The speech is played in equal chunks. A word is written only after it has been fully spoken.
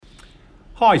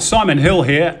Hi, Simon Hill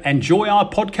here. Enjoy our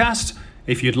podcast?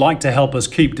 If you'd like to help us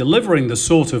keep delivering the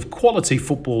sort of quality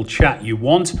football chat you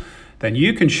want, then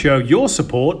you can show your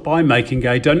support by making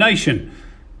a donation.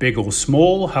 Big or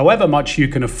small, however much you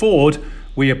can afford,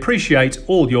 we appreciate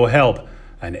all your help,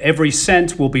 and every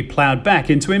cent will be ploughed back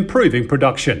into improving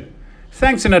production.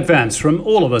 Thanks in advance from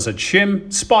all of us at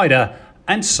Shim, Spider,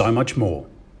 and so much more.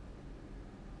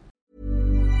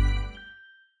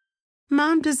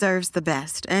 Mom deserves the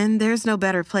best, and there's no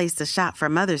better place to shop for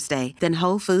Mother's Day than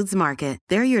Whole Foods Market.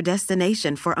 They're your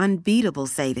destination for unbeatable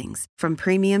savings, from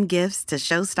premium gifts to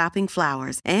show-stopping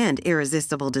flowers and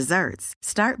irresistible desserts.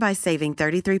 Start by saving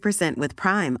 33% with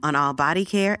Prime on all body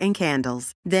care and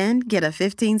candles. Then get a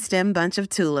 15-stem bunch of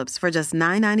tulips for just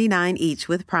 $9.99 each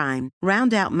with Prime.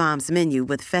 Round out Mom's menu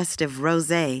with festive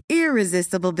rosé,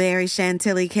 irresistible berry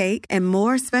chantilly cake, and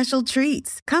more special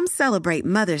treats. Come celebrate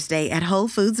Mother's Day at Whole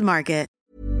Foods Market.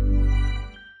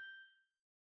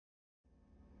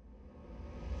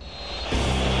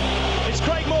 It's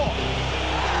Craig Moore.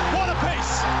 What a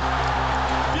piece!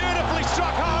 Beautifully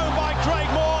struck home by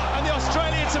Craig Moore, and the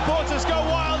Australian supporters go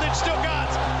wild in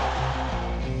Stuttgart.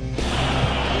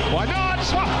 Why not?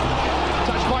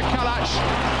 Touched by Kalash.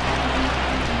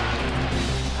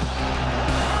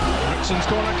 Brixton's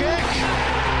corner kick.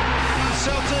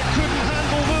 Celtic couldn't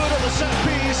handle Wood at the set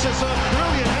piece. It's a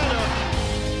brilliant header.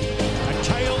 And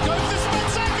Cahill goes to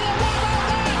spectacular. What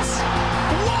about that?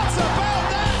 What about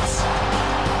that?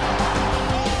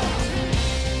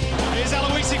 Here's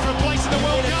Aloisi for a place in the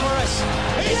World Cup.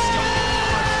 He scored!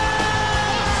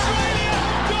 Australia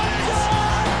have got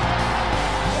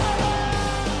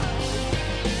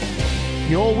it!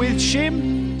 You're with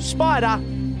Shim, Spider,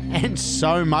 and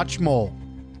so much more.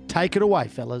 Take it away,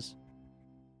 fellas.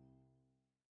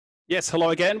 Yes, hello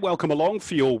again. Welcome along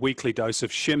for your weekly dose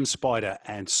of Shim, Spider,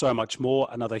 and so much more.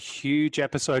 Another huge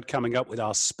episode coming up with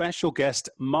our special guest,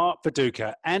 Mark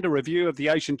Viduka, and a review of the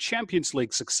Asian Champions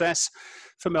League success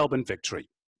for Melbourne Victory.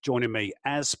 Joining me,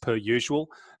 as per usual,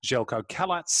 Željko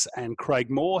Kalac and Craig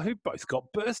Moore, who both got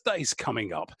birthdays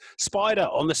coming up. Spider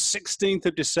on the 16th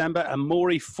of December and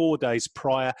Maury 4 days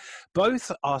prior. Both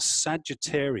are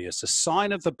Sagittarius, a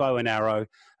sign of the bow and arrow,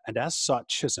 and as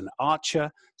such, as an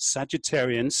archer,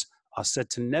 Sagittarians are said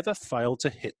to never fail to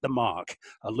hit the mark,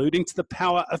 alluding to the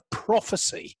power of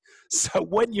prophecy. So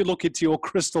when you look into your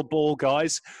crystal ball,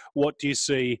 guys, what do you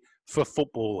see for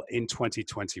football in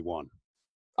 2021?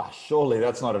 Surely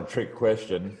that's not a trick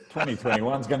question.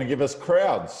 2021 is going to give us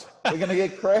crowds. We're going to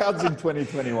get crowds in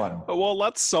 2021. Well,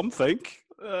 that's something.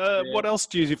 What else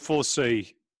do you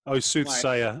foresee,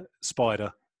 soothsayer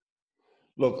Spider?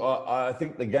 Look, I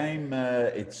think the game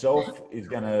itself is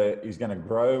going to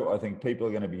grow. I think people are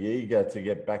going to be eager to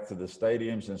get back to the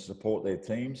stadiums and support their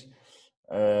teams.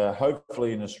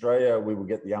 Hopefully in Australia, we will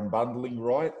get the unbundling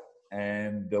right,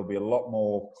 and there'll be a lot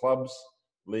more clubs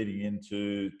leading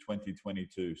into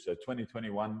 2022. So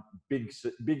 2021, big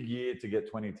year to get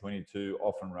 2022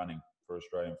 off and running for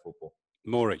Australian football.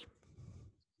 Maury.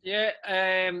 Yeah,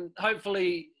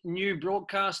 hopefully new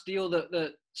broadcast deal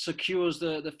that secures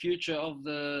the future of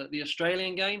the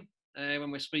Australian game when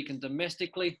we're speaking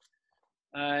domestically.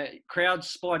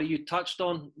 Crowds, Spider, you touched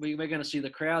on. We're going to see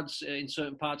the crowds in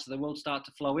certain parts of the world start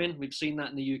to flow in. We've seen that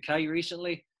in the UK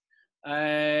recently.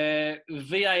 VAR,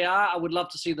 I would love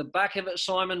to see the back of it,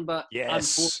 Simon, but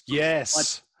yes,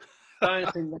 I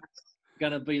don't think that's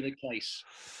going to be the case.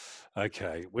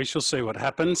 Okay, we shall see what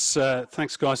happens.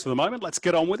 Thanks, guys, for the moment. Let's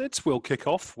get on with it. We'll kick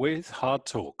off with Hard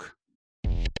Talk.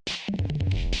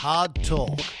 Hard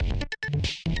Talk.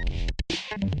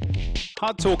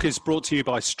 Hard Talk is brought to you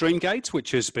by Streamgate,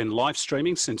 which has been live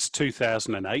streaming since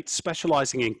 2008,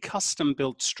 specialising in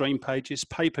custom-built stream pages,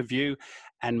 pay-per-view,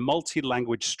 and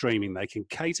multi-language streaming. They can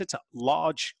cater to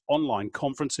large online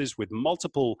conferences with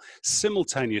multiple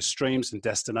simultaneous streams and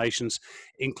destinations,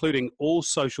 including all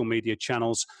social media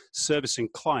channels, servicing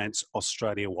clients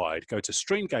Australia-wide. Go to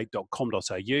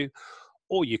streamgate.com.au,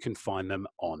 or you can find them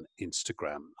on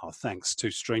Instagram. Our thanks to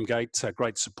Streamgate,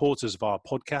 great supporters of our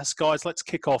podcast. Guys, let's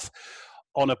kick off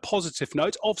on a positive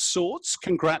note of sorts.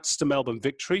 Congrats to Melbourne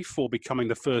Victory for becoming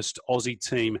the first Aussie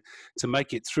team to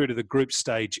make it through to the group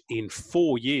stage in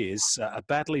 4 years. A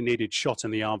badly needed shot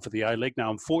in the arm for the A-League.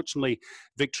 Now, unfortunately,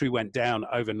 Victory went down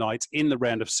overnight in the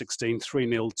round of 16,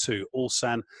 3-0 to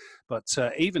Ulsan. But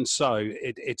even so,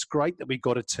 it's great that we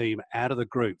got a team out of the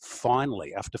group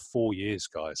finally after 4 years,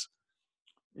 guys.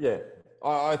 Yeah,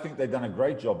 I think they've done a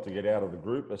great job to get out of the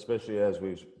group, especially as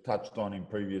we've touched on in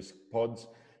previous pods.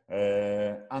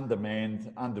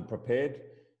 Undermanned, underprepared.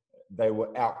 they were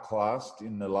outclassed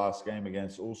in the last game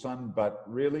against Ulsan, but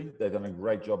really they've done a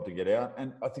great job to get out.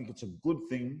 And I think it's a good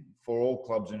thing for all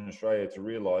clubs in Australia to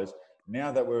realise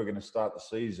now that we're going to start the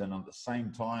season at the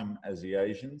same time as the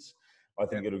Asians. I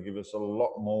think it'll give us a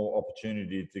lot more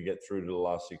opportunity to get through to the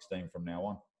last 16 from now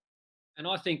on. And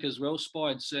I think as well,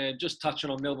 Spides, just touching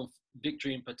on Melbourne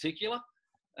Victory in particular,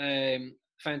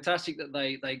 fantastic that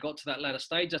they got to that latter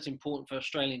stage. That's important for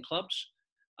Australian clubs.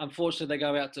 Unfortunately, they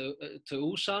go out to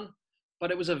Ulsan,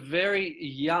 but it was a very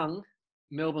young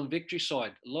Melbourne Victory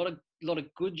side. A lot of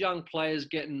good young players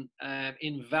getting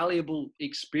invaluable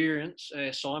experience,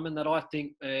 Simon, that I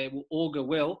think will augur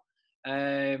well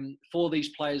for these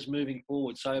players moving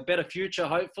forward. So a better future,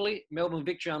 hopefully. Melbourne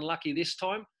Victory unlucky this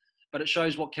time, but it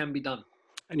shows what can be done.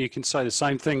 And you can say the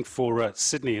same thing for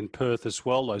Sydney and Perth as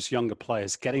well, those younger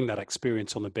players getting that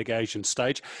experience on the big Asian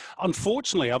stage.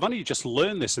 Unfortunately, I've only just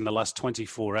learned this in the last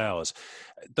 24 hours.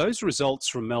 Those results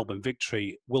from Melbourne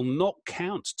Victory will not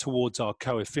count towards our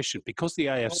coefficient because the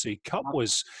AFC Cup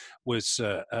was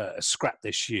scrapped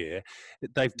this year.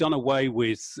 They've done away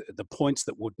with the points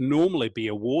that would normally be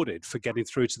awarded for getting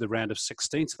through to the round of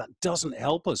 16. So that doesn't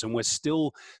help us, and we're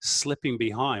still slipping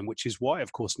behind, which is why,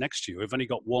 of course, next year we've only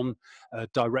got one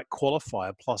direct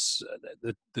qualifier plus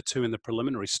the two in the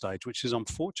preliminary stage, which is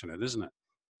unfortunate, isn't it?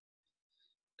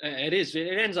 It is.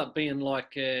 It ends up being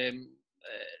like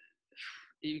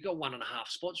you've got 1.5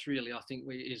 spots, really, I think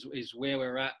is where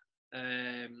we're at,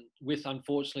 with,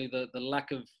 unfortunately, the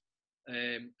lack of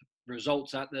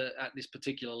results at this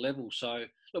particular level. So,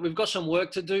 look, we've got some work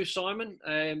to do, Simon.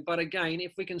 But again,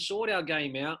 if we can sort our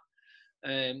game out,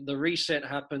 the reset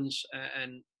happens,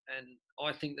 and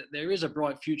I think that there is a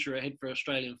bright future ahead for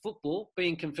Australian football.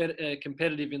 Being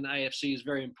competitive in the AFC is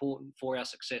very important for our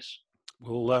success.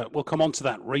 We'll come on to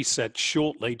that reset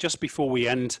shortly. Just before we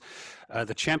end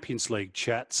the Champions League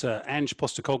chat, Ange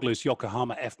Postecoglou's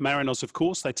Yokohama F. Marinos, of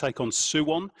course, they take on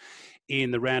Suwon in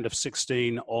the round of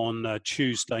 16 on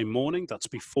Tuesday morning. That's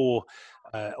before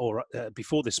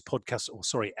this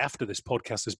podcast, after this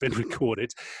podcast has been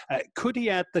recorded. Could he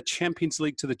add the Champions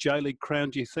League to the J-League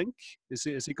crown, do you think?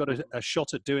 Has he got a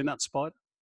shot at doing that, Spider?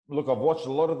 Look, I've watched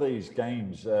a lot of these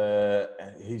games.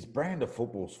 His brand of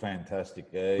football is fantastic.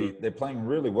 They're playing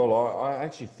really well. I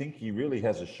actually think he really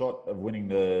has a shot of winning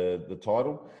the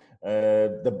title.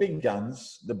 The big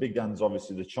guns,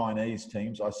 obviously the Chinese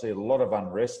teams, I see a lot of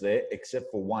unrest there,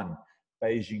 except for one,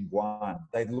 Beijing Guan.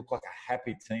 They look like a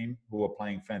happy team who are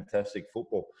playing fantastic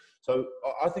football. So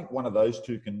I think one of those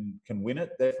two can win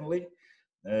it, definitely.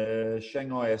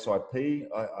 Shanghai SIP,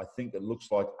 I think it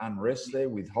looks like unrest there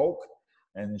with Hulk.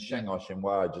 And Shanghai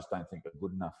Shenhua, I just don't think they're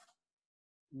good enough.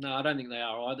 No, I don't think they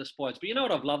are either, Spides. But you know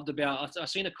what I've loved about? I've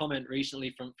seen a comment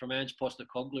recently from Ange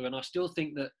Postecoglou, and I still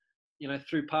think that,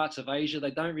 through parts of Asia,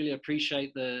 they don't really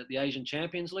appreciate the Asian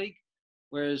Champions League.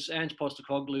 Whereas Ange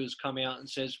Postecoglou has come out and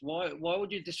says, why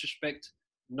would you disrespect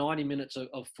 90 minutes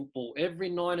of football? Every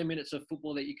 90 minutes of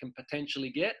football that you can potentially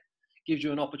get gives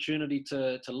you an opportunity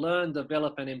to learn,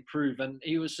 develop, and improve. And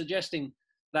he was suggesting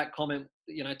that comment,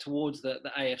 towards the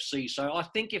AFC. So I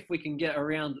think if we can get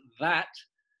around that,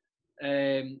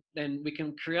 then we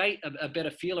can create a better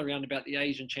feel around about the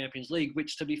Asian Champions League,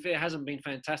 which, to be fair, hasn't been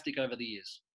fantastic over the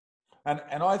years.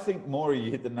 And I think, Maury, you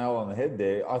hit the nail on the head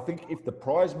there. I think if the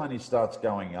prize money starts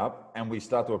going up and we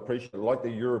start to appreciate, like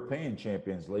the European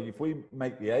Champions League, if we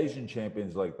make the Asian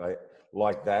Champions League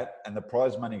like that and the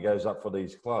prize money goes up for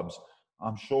these clubs,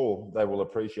 I'm sure they will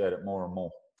appreciate it more and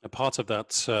more. A part of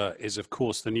that is, of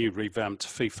course, the new revamped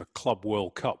FIFA Club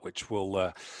World Cup, which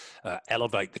will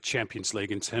elevate the Champions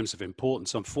League in terms of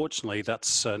importance. Unfortunately,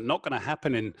 that's not going to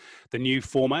happen in the new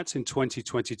format in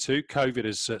 2022. COVID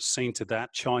has seen to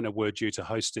that. China were due to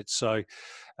host it. So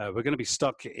we're going to be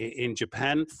stuck in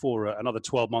Japan for another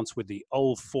 12 months with the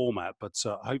old format. But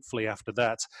hopefully after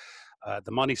that,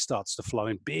 the money starts to flow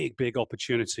in. Big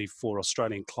opportunity for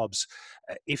Australian clubs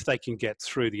if they can get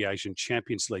through the Asian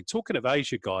Champions League. Talking of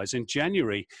Asia, guys, in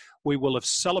January, we will have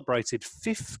celebrated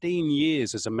 15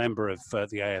 years as a member of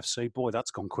the AFC. Boy, that's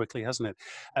gone quickly, hasn't it?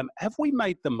 Have we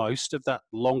made the most of that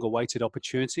long-awaited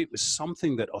opportunity? It was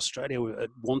something that Australia had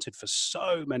wanted for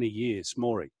so many years.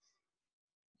 Maury?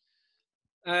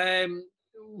 The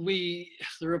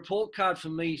report card for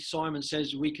me, Simon,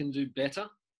 says we can do better.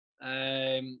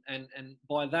 And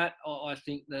by that, I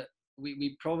think that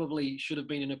we probably should have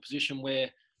been in a position where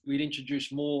we'd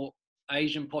introduce more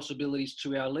Asian possibilities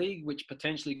to our league, which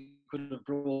potentially could have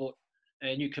brought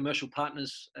new commercial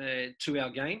partners to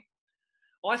our game.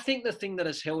 I think the thing that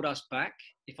has held us back,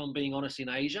 if I'm being honest, in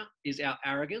Asia is our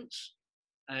arrogance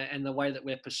and the way that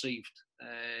we're perceived.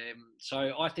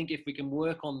 So I think if we can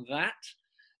work on that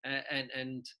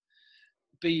and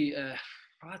be,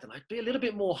 I don't know, be a little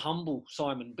bit more humble,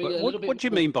 Simon. What do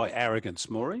you mean by arrogance,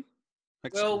 Maury?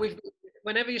 Well,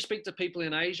 whenever you speak to people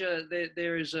in Asia,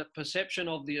 there is a perception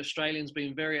of the Australians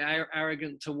being very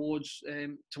arrogant towards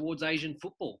Asian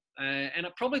football, and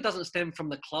it probably doesn't stem from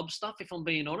the club stuff. If I'm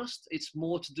being honest, it's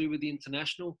more to do with the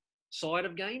international side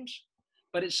of games.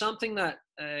 But it's something that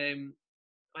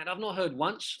I've not heard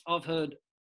once. I've heard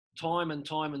time and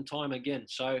time and time again.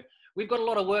 So we've got a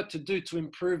lot of work to do to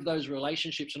improve those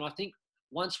relationships, and I think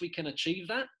once we can achieve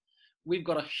that, we've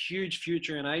got a huge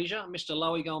future in Asia. Mr.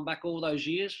 Lowy, going back all those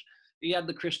years, he had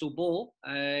the crystal ball.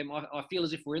 I feel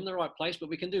as if we're in the right place, but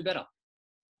we can do better.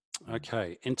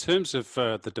 Okay. In terms of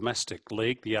the domestic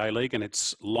league, the A-League, and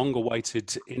its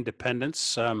long-awaited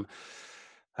independence,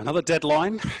 another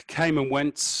deadline came and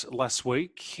went last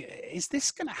week. Is this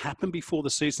going to happen before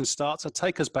the season starts? I'll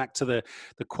take us back to the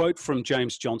quote from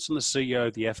James Johnson, the CEO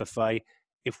of the FFA.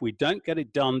 If we don't get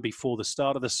it done before the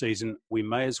start of the season, we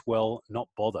may as well not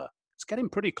bother. It's getting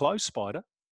pretty close, Spider.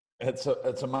 It's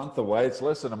a month away. It's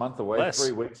less than a month away,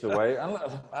 3 weeks away.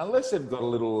 Unless they've got a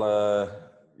little,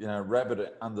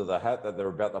 rabbit under the hat that they're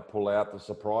about to pull out to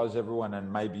surprise everyone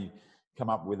and maybe come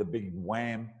up with a big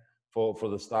wham for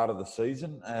the start of the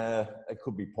season. It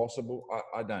could be possible.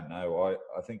 I don't know.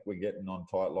 I think we're getting on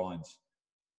tight lines.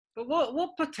 But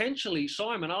what potentially,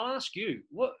 Simon, I'll ask you,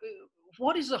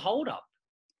 what is the hold-up?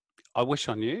 I wish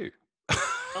I knew.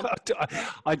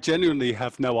 I genuinely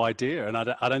have no idea, and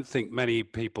I don't think many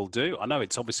people do. I know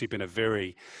it's obviously been a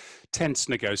very tense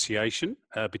negotiation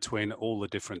between all the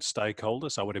different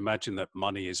stakeholders. I would imagine that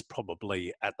money is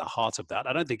probably at the heart of that.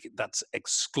 I don't think that's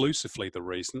exclusively the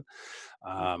reason.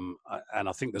 And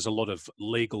I think there's a lot of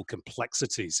legal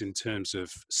complexities in terms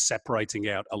of separating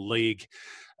out a league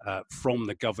from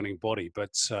the governing body.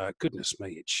 But goodness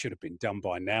me, it should have been done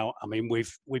by now. I mean,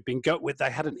 they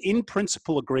had an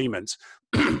in-principle agreement,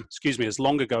 excuse me, as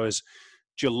long ago as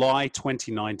July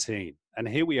 2019. And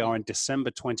here we are in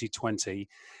December 2020.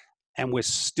 And we're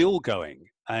still going.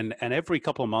 And every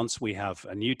couple of months we have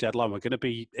a new deadline. We're going to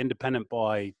be independent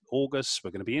by August.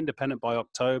 We're going to be independent by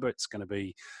October. It's going to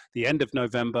be the end of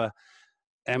November.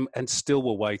 And still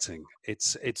we're waiting.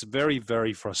 It's very,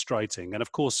 very frustrating. And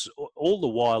of course, all the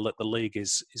while that the league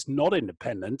is not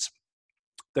independent,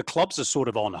 the clubs are sort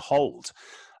of on hold.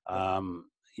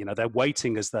 They're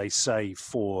waiting, as they say,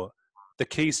 for the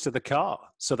keys to the car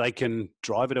so they can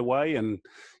drive it away and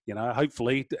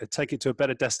hopefully take it to a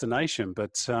better destination.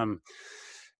 But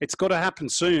it's got to happen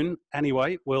soon.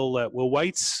 Anyway, we'll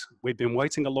wait. We've been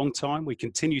waiting a long time. We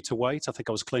continue to wait. I think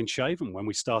I was clean shaven when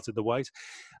we started the wait.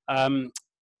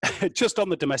 Just on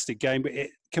the domestic game, it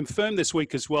confirmed this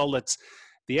week as well that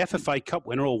the FFA Cup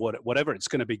winner, or whatever it's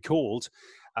going to be called,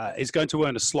 is going to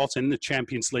earn a slot in the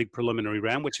Champions League preliminary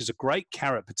round, which is a great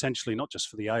carrot potentially, not just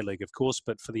for the A-League, of course,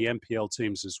 but for the NPL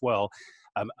teams as well.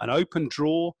 An open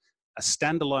draw, a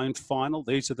standalone final.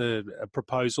 These are the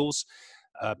proposals.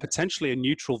 Potentially a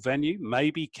neutral venue,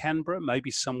 maybe Canberra,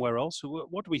 maybe somewhere else.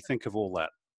 What do we think of all that?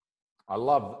 I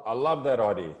love that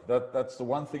idea. That's the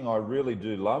one thing I really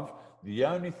do love. The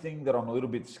only thing that I'm a little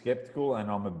bit skeptical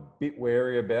and I'm a bit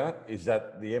wary about is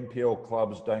that the NPL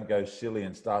clubs don't go silly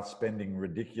and start spending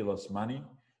ridiculous money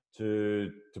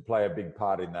to play a big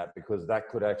part in that, because that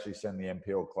could actually send the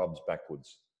NPL clubs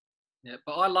backwards. Yeah,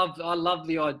 but I love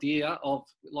the idea of,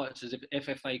 like it says,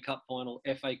 FFA Cup final,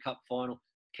 FA Cup final,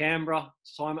 Canberra,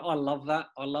 Simon. I love that.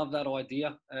 I love that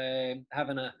idea.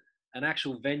 Having an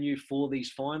actual venue for these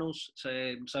finals, so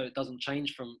it doesn't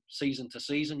change from season to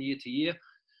season, year to year.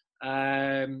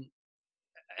 And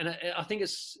I think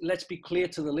let's be clear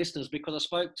to the listeners, because I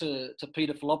spoke to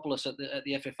Peter Filopoulos at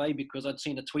the FFA, because I'd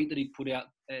seen a tweet that he put out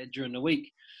during the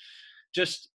week.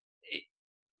 Just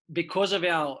because of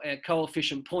our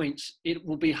coefficient points, it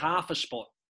will be half a spot.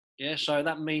 Yeah, so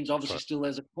that means obviously still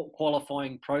there's a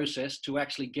qualifying process to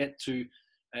actually get to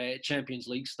Champions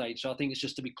League stage. So I think it's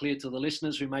just to be clear to the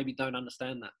listeners who maybe don't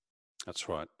understand that. That's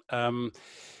right.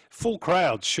 Full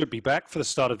crowds should be back for the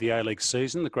start of the A-League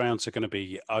season. The grounds are going to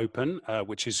be open,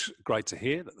 which is great to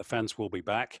hear that the fans will be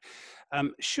back.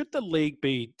 Should the league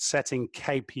be setting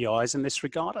KPIs in this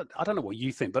regard? I don't know what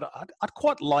you think, but I'd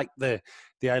quite like the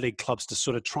A-League clubs to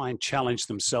sort of try and challenge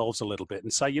themselves a little bit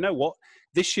and say, you know what,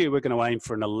 this year we're going to aim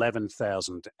for an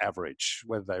 11,000 average.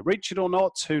 Whether they reach it or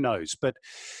not, who knows? But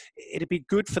it'd be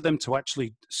good for them to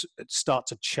actually start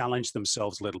to challenge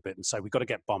themselves a little bit and say, we've got to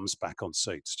get bums back on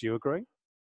seats. Do you agree?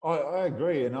 I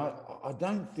agree, and I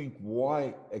don't think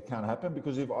why it can't happen,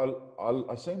 because if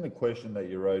I seen the question that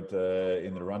you wrote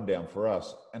in the rundown for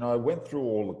us, and I went through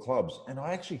all the clubs, and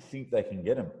I actually think they can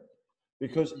get them.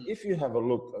 Because if you have a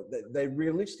look, they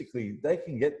realistically, they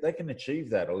can achieve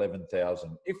that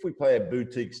 11,000. If we play at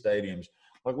boutique stadiums,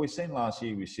 like we seen last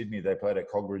year with Sydney, they played at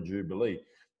Cogra Jubilee.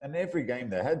 And every game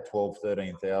they had 12,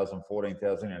 13,000,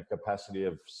 14,000 in a capacity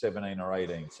of 17 or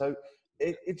 18. So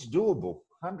it's doable.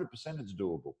 100% it's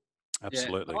doable.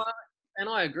 Absolutely. Yeah. And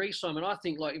I agree, Simon. I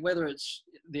think like whether it's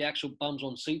the actual bums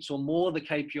on seats or more the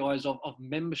KPIs of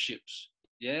memberships.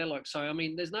 Yeah, like so. I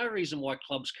mean, there's no reason why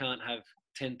clubs can't have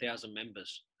 10,000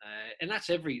 members, and that's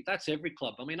every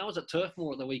club. I mean, I was at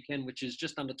Turfmoor at the weekend, which is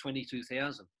just under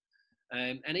 22,000,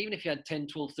 and even if you had 10,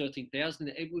 12, 13,000,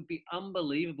 it would be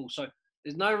unbelievable. So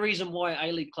there's no reason why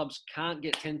A-League clubs can't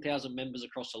get 10,000 members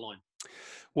across the line.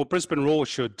 Well, Brisbane Roar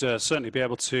should certainly be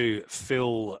able to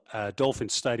fill Dolphin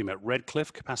Stadium at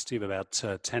Redcliffe, capacity of about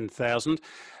 10,000.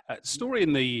 Story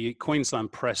in the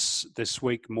Queensland press this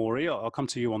week, Maury. I'll come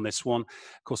to you on this one.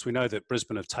 Of course, we know that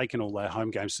Brisbane have taken all their home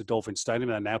games to Dolphin Stadium.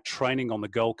 They're now training on the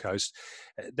Gold Coast.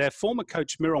 Their former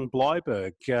coach, Miron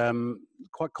Bleiberg,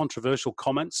 quite controversial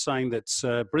comments saying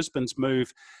that Brisbane's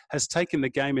move has taken the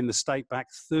game in the state back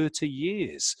 30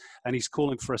 years, and he's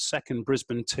calling for a second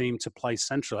Brisbane team to play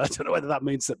Central. I don't know whether that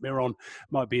means that Miron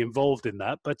might be involved in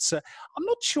that, but I'm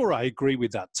not sure I agree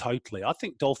with that totally. I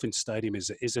think Dolphin Stadium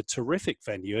is a terrific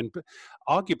venue, and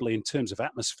arguably in terms of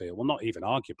atmosphere, well, not even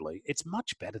arguably, it's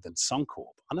much better than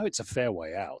Suncorp. I know it's a fair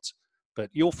way out,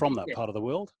 but you're from that part of the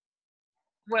world.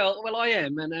 Well, I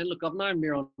am, and look, I've known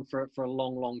Miron for a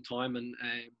long time, and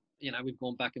you know, we've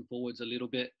gone back and forwards a little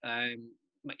bit.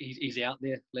 He's out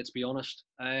there, let's be honest.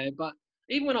 But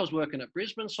even when I was working at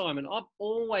Brisbane, Simon, I've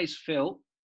always felt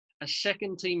a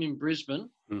second team in Brisbane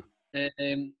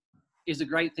is a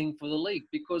great thing for the league,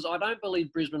 because I don't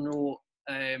believe Brisbane Roar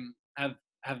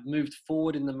have moved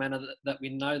forward in the manner that we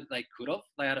know that they could have.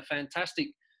 They had a fantastic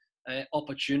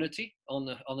opportunity on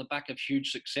the back of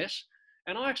huge success.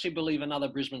 And I actually believe another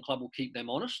Brisbane club will keep them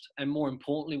honest, and more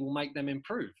importantly, will make them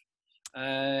improve. So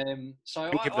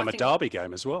and give them a derby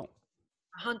game as well.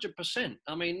 100%.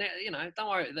 I mean, you know, don't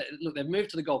worry. Look, they've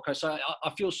moved to the Gold Coast, so I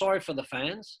feel sorry for the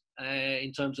fans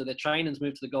in terms of their training's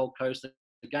moved to the Gold Coast.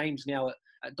 The game's now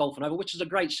at Dolphin Oval, which is a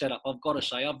great setup, I've got to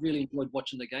say. I've really enjoyed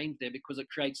watching the games there because it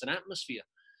creates an atmosphere.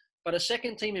 But a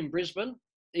second team in Brisbane,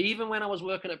 even when I was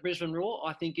working at Brisbane Roar,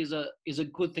 I think is a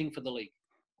good thing for the league.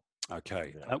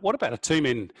 Okay. What about a team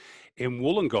in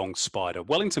Wollongong, Spider?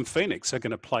 Wellington Phoenix are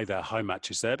going to play their home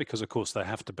matches there because, of course, they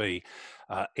have to be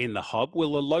in the hub.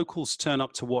 Will the locals turn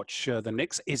up to watch the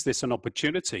Knicks? Is this an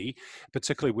opportunity,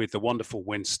 particularly with the wonderful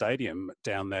WIN Stadium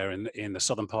down there in the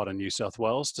southern part of New South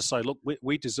Wales, to say, look,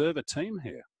 we deserve a team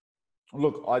here?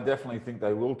 Look, I definitely think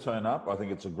they will turn up. I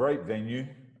think it's a great venue.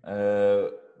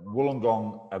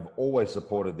 Wollongong have always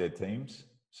supported their teams,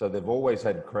 so they've always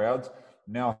had crowds.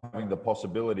 Now having the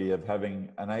possibility of having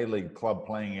an A-League club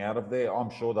playing out of there, I'm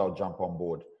sure they'll jump on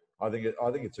board. I think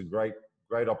it's a great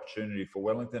opportunity for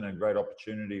Wellington and a great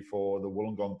opportunity for the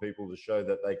Wollongong people to show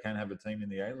that they can have a team in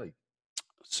the A-League.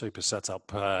 Super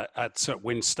setup at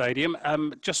WIN Stadium.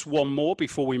 Just one more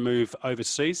before we move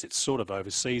overseas. It's sort of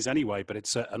overseas anyway, but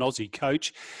it's an Aussie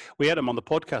coach. We had him on the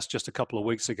podcast just a couple of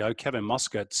weeks ago, Kevin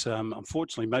Muscat.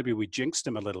 Unfortunately, maybe we jinxed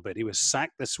him a little bit. He was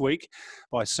sacked this week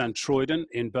by Sint-Truiden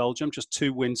in Belgium, just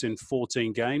 2 wins in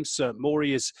 14 games.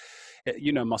 Maury is,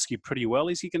 you know Muskie pretty well.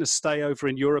 Is he going to stay over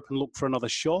in Europe and look for another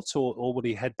shot, or would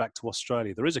he head back to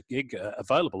Australia? There is a gig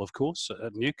available, of course,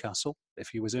 at Newcastle, if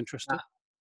he was interested.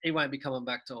 He won't be coming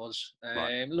back to Oz.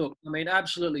 Right. Look, I mean,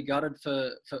 absolutely gutted for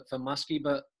Muskie,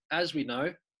 but as we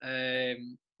know,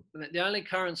 the only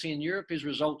currency in Europe is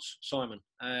results, Simon.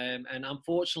 And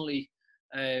unfortunately,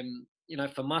 you know,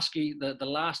 for Muskie, the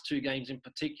last 2 games in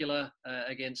particular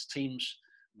against teams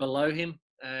below him,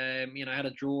 you know, had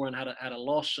a draw and had a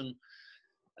loss.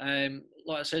 And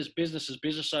like I says, business is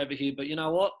business over here. But you know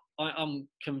what? I'm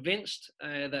convinced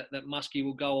that Muskie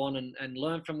will go on and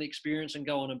learn from the experience and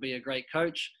go on and be a great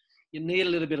coach. You need a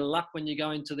little bit of luck when you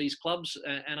go into these clubs,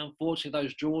 and unfortunately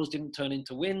those draws didn't turn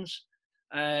into wins.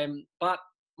 But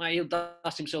mate, he'll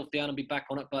dust himself down and be back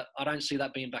on it, but I don't see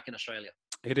that being back in Australia.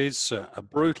 It is a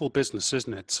brutal business,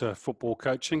 isn't it, football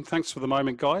coaching? Thanks for the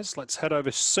moment, guys. Let's head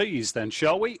overseas then,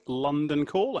 shall we? London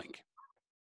calling.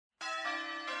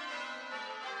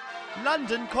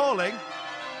 London calling.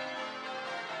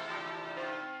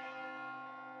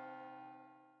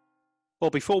 Well,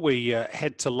 before we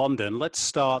head to London, let's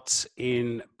start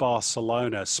in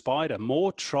Barcelona. Spider,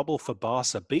 more trouble for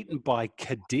Barca, beaten by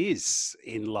Cadiz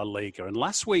in La Liga. And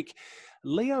last week,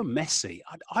 Leo Messi,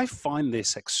 I find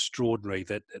this extraordinary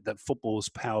that football's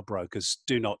power brokers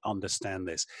do not understand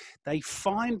this. They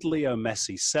fined Leo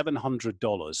Messi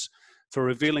 $700 for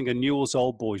revealing a Newell's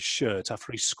Old Boys shirt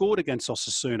after he scored against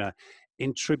Osasuna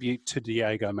in tribute to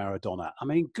Diego Maradona. I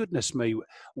mean, goodness me,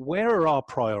 where are our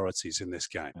priorities in this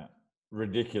game?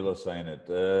 Ridiculous, ain't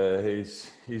it?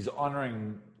 He's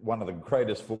honouring one of the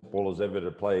greatest footballers ever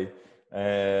to play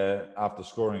after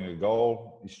scoring a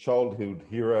goal. His childhood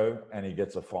hero, and he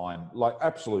gets a fine. Like,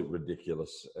 absolute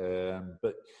ridiculous.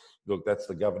 But look, that's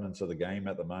the governance of the game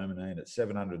at the moment, ain't it?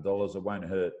 $700, it won't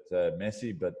hurt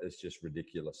Messi, but it's just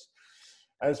ridiculous.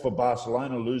 As for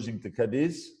Barcelona losing to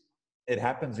Cadiz, it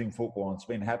happens in football, and it's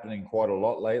been happening quite a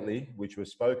lot lately, which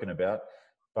was spoken about.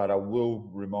 But I will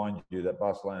remind you that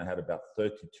Barcelona had about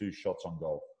 32 shots on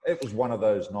goal. It was one of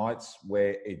those nights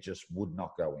where it just would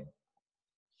not go in.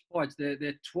 Spides,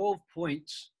 they're 12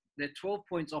 points. They're 12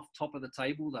 points off top of the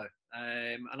table, though.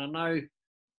 And I know,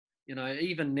 you know,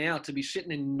 even now to be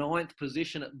sitting in 9th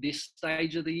position at this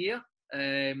stage of the year,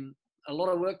 a lot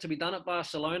of work to be done at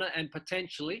Barcelona, and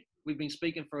potentially, we've been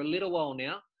speaking for a little while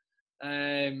now,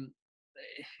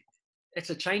 it's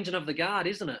a changing of the guard,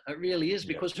 isn't it? It really is,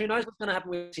 because who knows what's going to happen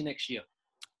with Messi next year.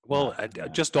 Well,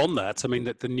 just on that, I mean,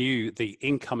 that the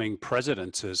incoming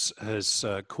president has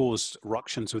caused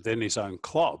ructions within his own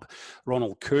club.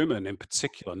 Ronald Koeman, in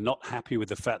particular, not happy with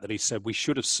the fact that he said we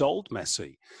should have sold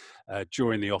Messi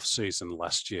during the off-season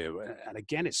last year. And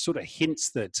again, it sort of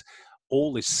hints that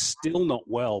all is still not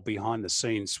well behind the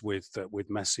scenes with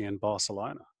Messi and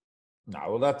Barcelona. No,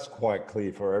 well, that's quite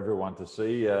clear for everyone to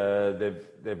see.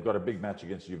 They've got a big match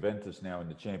against Juventus now in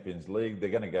the Champions League. They're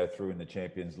going to go through in the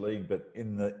Champions League, but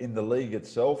in the league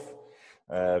itself,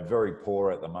 very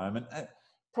poor at the moment.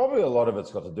 Probably a lot of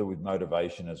it's got to do with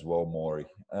motivation as well, Maury.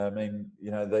 I mean,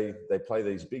 you know, they play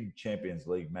these big Champions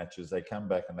League matches. They come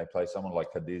back and they play someone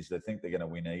like Cadiz. They think they're going to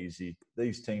win easy.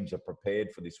 These teams are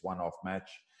prepared for this one-off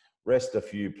match. Rest a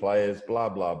few players, blah,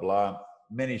 blah, blah.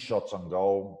 Many shots on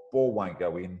goal. Ball won't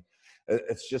go in.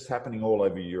 It's just happening all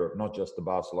over Europe, not just the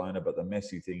Barcelona, but the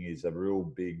Messi thing is a real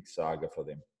big saga for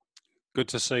them. Good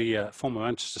to see former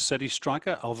Manchester City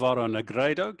striker Alvaro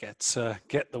Negredo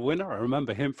get the winner. I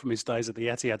remember him from his days at the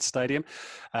Etihad Stadium.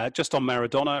 Just on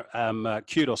Maradona,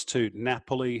 kudos to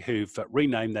Napoli, who've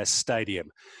renamed their stadium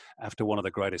after one of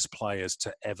the greatest players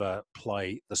to ever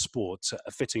play the sport,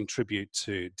 a fitting tribute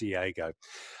to Diego.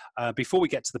 Before we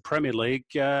get to the Premier League,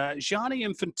 Gianni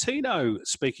Infantino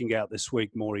speaking out this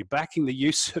week, Maury, backing the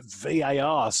use of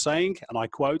VAR, saying, and I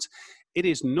quote, "It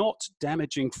is not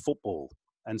damaging football,"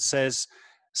 and says,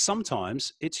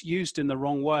 "Sometimes it's used in the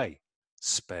wrong way.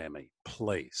 Spare me,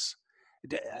 please."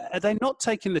 Are they not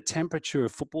taking the temperature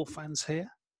of football fans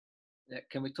here? Yeah,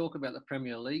 can we talk about the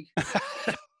Premier League?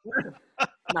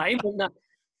 No,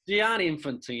 Gianni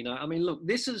Infantino. I mean, look,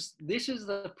 this is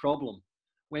the problem.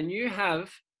 When you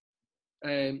have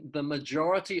the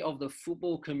majority of the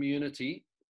football community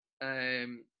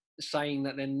saying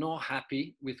that they're not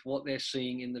happy with what they're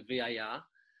seeing in the VAR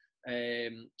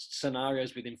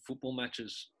scenarios within football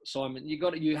matches, Simon,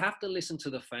 you have to listen to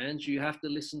the fans, you have to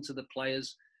listen to the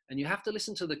players, and you have to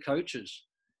listen to the coaches.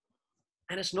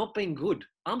 And it's not been good.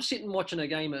 I'm sitting watching a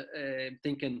game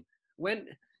thinking, when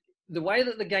the way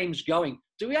that the game's going,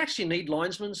 do we actually need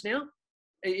linesmen now?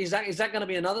 Is that going to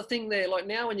be another thing there? Like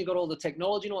now when you've got all the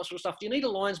technology and all that sort of stuff, do you need a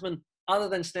linesman other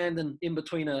than standing in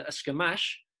between a skamash?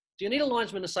 Do you need a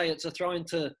linesman to say it's a throw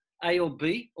into A or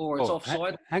B or it's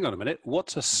offside? Hang on a minute.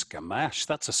 What's a skamash?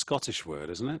 That's a Scottish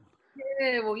word, isn't it?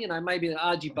 Yeah, well, you know, maybe an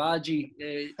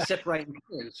argy-bargy separating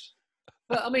players.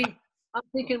 But I mean, I'm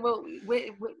thinking, well,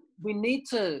 we need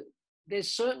to,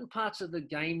 there's certain parts of the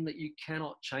game that you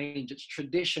cannot change. It's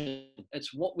tradition.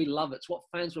 It's what we love. It's what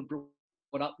fans were brought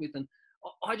up with. And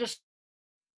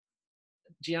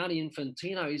Gianni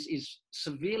Infantino is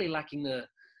severely lacking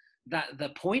the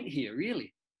point here,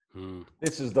 really.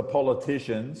 This is the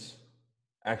politicians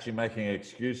actually making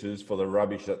excuses for the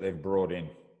rubbish that they've brought in.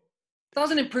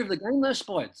 Doesn't improve the game, those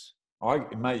Spides.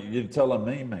 Mate, you're telling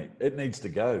me, mate. It needs to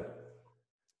go.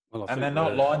 Well, and they're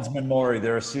not linesmen, Maury.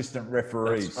 They're assistant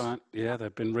referees. That's right. Yeah,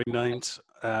 they've been renamed.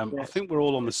 I think we're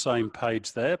all on the same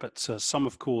page there, but some,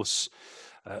 of course,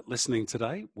 listening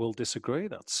today will disagree.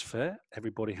 That's fair.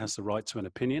 Everybody has the right to an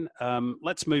opinion.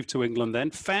 Let's move to England then.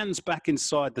 Fans back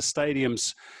inside the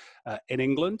stadiums in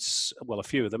England, well, a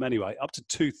few of them anyway, up to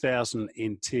 2,000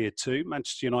 in Tier 2.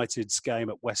 Manchester United's game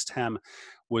at West Ham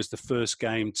was the first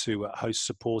game to host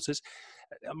supporters.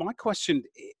 My question,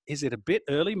 is it a bit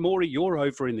early? Maury, you're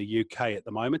over in the UK at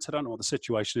the moment. I don't know what the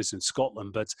situation is in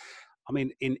Scotland, but I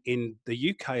mean, in the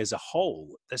UK as a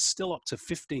whole, there's still up to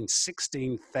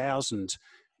 16,000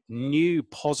 new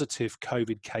positive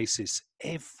COVID cases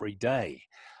every day.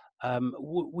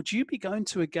 Would you be going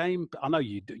to a game? I know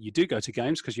you do go to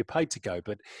games because you're paid to go,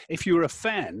 but if you were a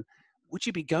fan, would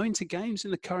you be going to games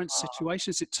in the current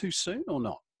situation? Is it too soon or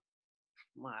not?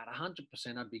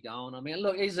 100% I'd be going. I mean,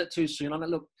 look, is it too soon? I mean,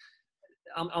 look,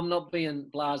 I'm not being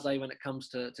blasé when it comes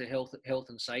to health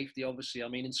and safety. Obviously, I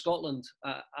mean, in Scotland,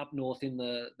 up north in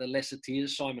the lesser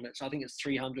tiers, Simon, I think it's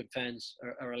 300 fans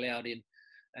are allowed in.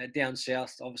 Down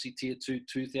south, obviously tier 2,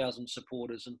 2,000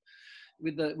 supporters, and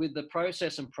with the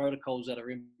process and protocols that are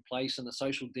in place and the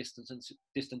social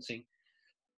distancing.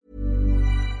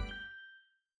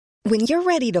 When you're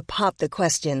ready to pop the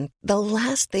question, the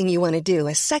last thing you want to do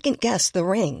is second guess the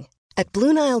ring. At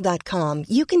BlueNile.com,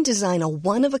 you can design a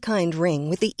one-of-a-kind ring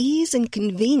with the ease and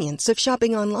convenience of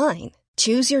shopping online.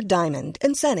 Choose your diamond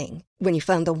and setting. When you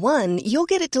find the one, you'll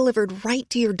get it delivered right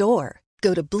to your door.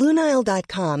 Go to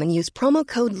BlueNile.com and use promo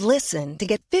code LISTEN to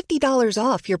get $50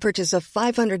 off your purchase of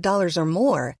 $500 or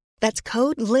more. That's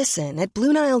code LISTEN at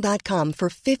BlueNile.com for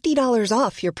 $50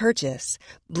 off your purchase.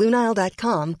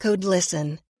 BlueNile.com, code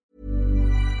LISTEN.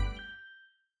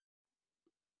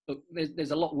 Look,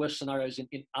 there's a lot worse scenarios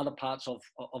in other parts of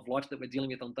life that we're dealing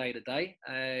with on day to day.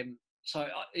 So,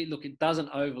 look, it doesn't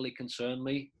overly concern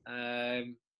me.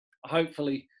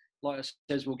 Hopefully, like I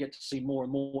said, we'll get to see more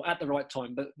and more at the right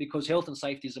time, but because health and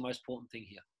safety is the most important thing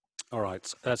here. All right.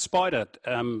 Spider,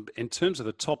 in terms of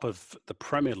the top of the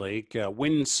Premier League,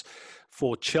 wins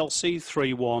for Chelsea,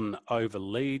 3-1 over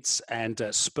Leeds, and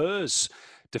Spurs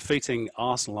defeating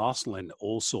Arsenal in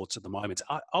all sorts at the moment.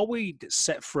 Are we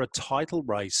set for a title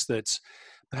race that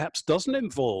perhaps doesn't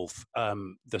involve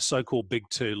the so-called Big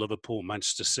Two, Liverpool,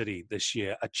 Manchester City this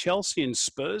year? Are Chelsea and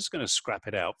Spurs going to scrap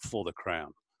it out for the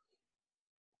crown?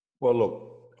 Well,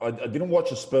 look, I didn't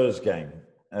watch a Spurs game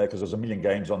because there's a million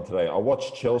games on today. I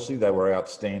watched Chelsea. They were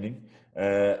outstanding.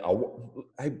 Hey,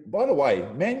 by the way,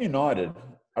 Man United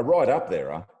are right up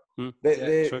there, huh?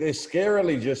 They're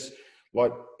scarily just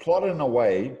like plodding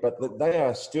away, but they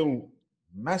are still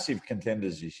massive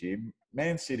contenders this year.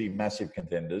 Man City, massive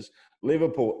contenders.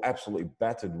 Liverpool absolutely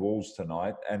battered Wolves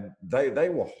tonight, and they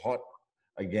were hot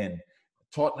again.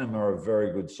 Tottenham are a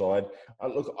very good side.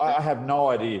 Look, I have no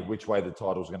idea which way the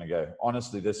title's going to go.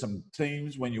 Honestly, there's some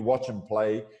teams, when you watch them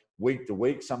play week to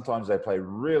week, sometimes they play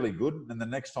really good, and the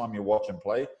next time you watch them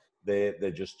play,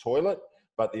 they're just toilet.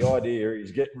 But the idea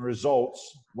is getting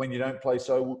results when you don't play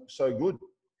so good.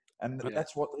 And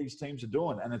that's what these teams are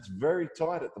doing, and it's very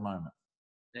tight at the moment.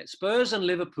 Yeah, Spurs and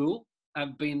Liverpool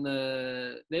have been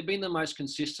they've been the most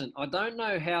consistent. I don't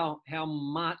know how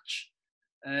much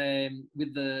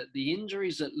with the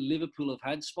injuries that Liverpool have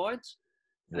had, Spides,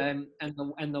 and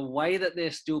the way that they're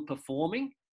still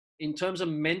performing in terms of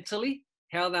mentally,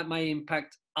 how that may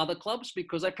impact other clubs,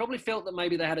 because they probably felt that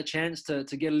maybe they had a chance to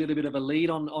get a little bit of a lead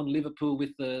on Liverpool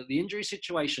with the injury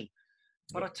situation.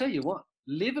 But I tell you what,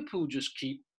 Liverpool just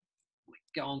keep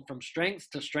going from strength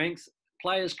to strength.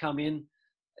 Players come in,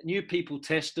 new people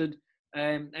tested,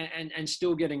 and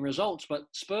still getting results. But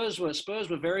Spurs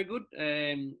were very good,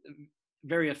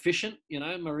 very efficient. You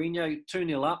know, Mourinho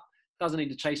 2-0 up, doesn't need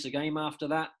to chase a game after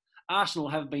that. Arsenal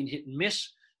have been hit and miss.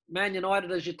 Man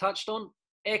United, as you touched on,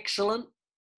 excellent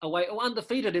away,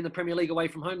 undefeated in the Premier League away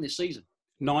from home this season.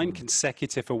 9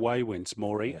 consecutive away wins,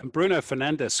 Maury. And Bruno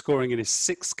Fernandes scoring in his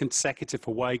 6th consecutive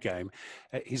away game.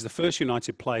 He's the first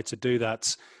United player to do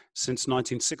that since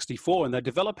 1964. And they're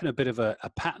developing a bit of a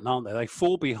pattern, aren't they? They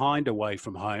fall behind away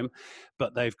from home,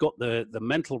 but they've got the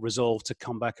mental resolve to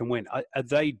come back and win. Are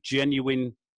they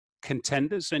genuine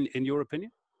contenders, in your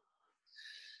opinion?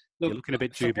 Look, you're looking a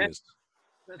bit dubious.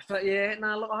 Look,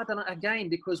 I don't know. Again,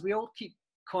 because we all keep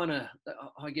kind of,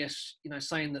 I guess,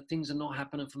 saying that things are not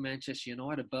happening for Manchester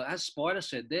United. But as Spider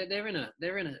said, they're in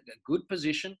a good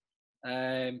position.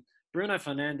 Bruno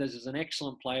Fernandes is an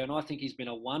excellent player, and I think he's been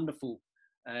a wonderful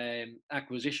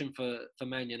acquisition for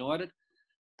Man United.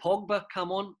 Pogba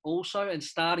come on also and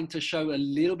starting to show a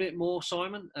little bit more,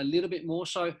 Simon, a little bit more.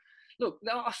 So, look,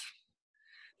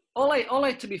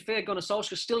 Ole, to be fair, Gunnar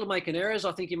Solskjaer still making errors.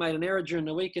 I think he made an error during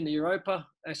the week in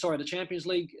the Champions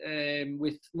League,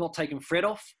 with not taking Fred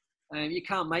off. You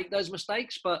can't make those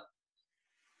mistakes, but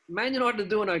Man United are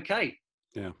doing okay.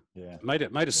 Yeah. Made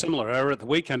a similar error at the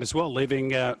weekend as well,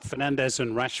 leaving Fernandes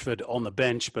and Rashford on the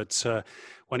bench. But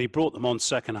when he brought them on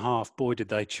second half, boy, did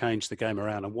they change the game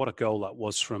around. And what a goal that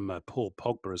was from Paul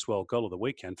Pogba as well. Goal of the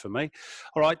weekend for me.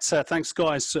 All right, thanks,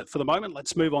 guys, for the moment.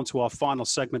 Let's move on to our final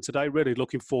segment today. Really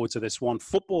looking forward to this one,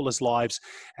 Footballers' Lives.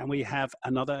 And we have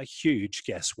another huge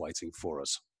guest waiting for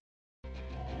us.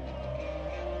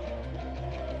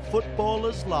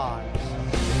 Footballers' Lives.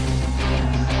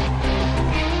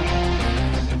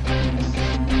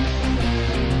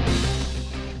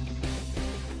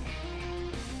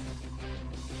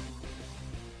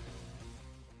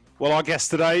 Well, our guest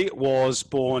today was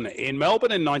born in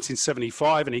Melbourne in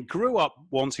 1975, and he grew up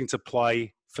wanting to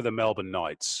play for the Melbourne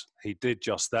Knights. He did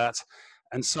just that,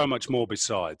 and so much more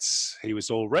besides. He was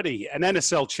already an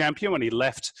NSL champion when he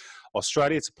left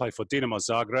Australia to play for Dinamo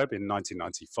Zagreb in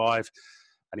 1995.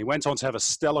 And he went on to have a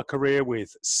stellar career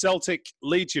with Celtic,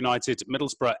 Leeds United,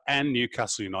 Middlesbrough and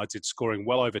Newcastle United, scoring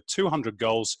well over 200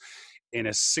 goals in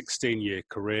a 16-year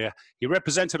career. He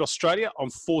represented Australia on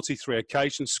 43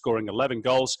 occasions, scoring 11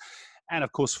 goals, and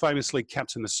of course famously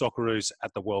captained the Socceroos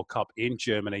at the World Cup in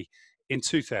Germany in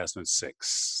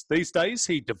 2006. These days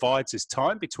he divides his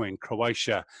time between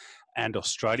Croatia and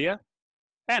Australia,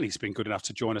 and he's been good enough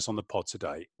to join us on the pod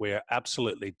today. We're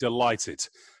absolutely delighted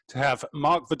to have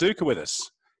Mark Viduka with us.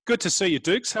 Good to see you,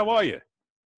 Dukes. How are you?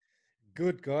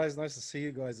 Good, guys. Nice to see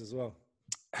you guys as well.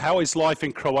 How is life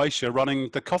in Croatia running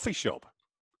the coffee shop?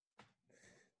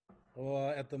 Well,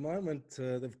 at the moment,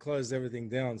 they've closed everything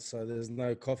down. So there's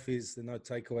no coffees, there's no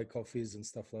takeaway coffees and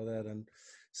stuff like that. And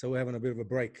so we're having a bit of a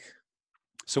break.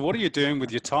 So what are you doing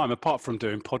with your time, apart from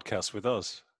doing podcasts with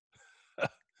us?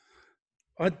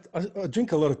 I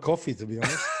drink a lot of coffee, to be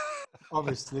honest,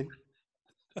 obviously.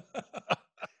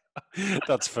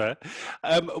 That's fair.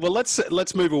 Well,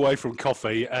 let's move away from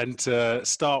coffee and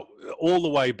start all the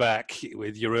way back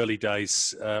with your early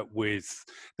days with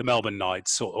the Melbourne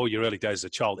Knights, or your early days as a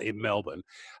child in Melbourne.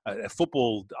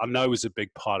 Football, I know, was a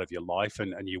big part of your life,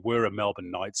 and you were a Melbourne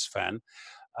Knights fan.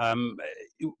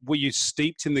 Were you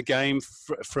steeped in the game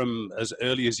from as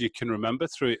early as you can remember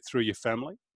through your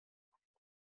family?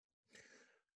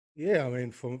 Yeah, I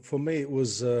mean, for me, it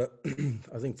was, I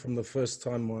think from the first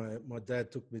time my dad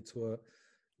took me to a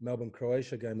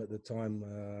Melbourne-Croatia game at the time,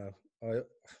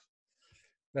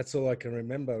 that's all I can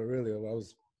remember, really. I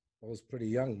was pretty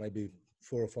young, maybe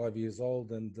 4 or 5 years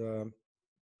old, and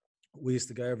we used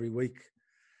to go every week,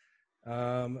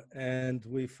 and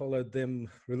we followed them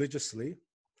religiously.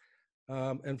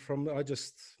 And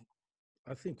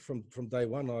I think from day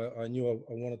one, I knew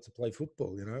I wanted to play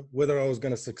football, you know. Whether I was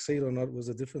going to succeed or not was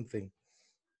a different thing.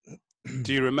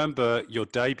 Do you remember your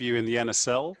debut in the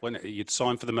NSL when you'd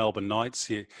signed for the Melbourne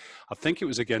Knights? I think it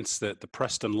was against the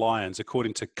Preston Lions,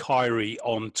 according to Kyrie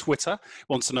on Twitter.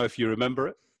 Wants to know if you remember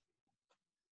it.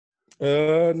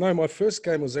 No, my first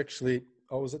game was actually,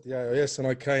 I was at the AIS, and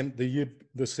I came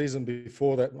the season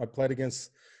before that. I played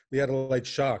against the Adelaide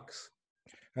Sharks.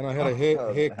 And I had a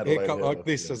haircut like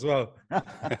this as well.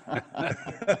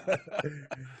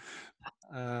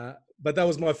 But that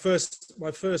was my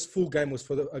first full game was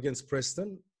against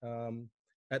Preston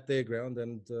at their ground,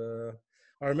 and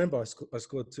I remember I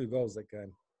scored 2 goals that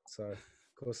game. So of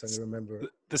course I remember it.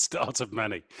 The start of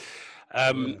many.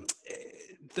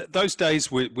 Those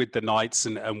days with the Knights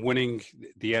and winning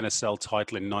the NSL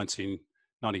title in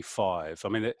 1995. I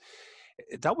mean,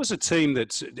 that was a team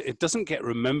that it doesn't get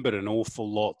remembered an awful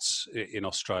lot in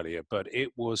Australia, but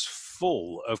it was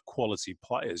full of quality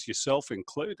players, yourself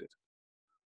included.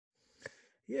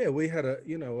 Yeah, we had a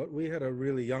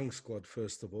really young squad.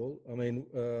 First of all, I mean,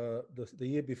 the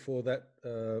year before that,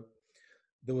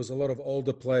 there was a lot of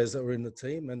older players that were in the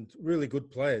team and really good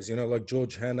players. You know, like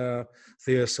George Hanna,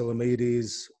 Theo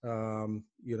Salamides.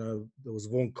 There was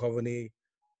Vaughan Coveney,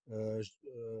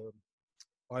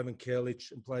 Ivan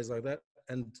Kerlich, and players like that.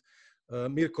 And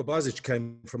Mirko Bazic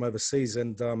came from overseas,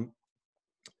 and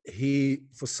he,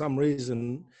 for some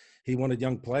reason, he wanted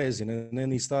young players in, and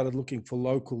then he started looking for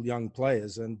local young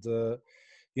players, and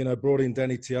brought in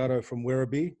Danny Tiato from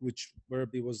Werribee, which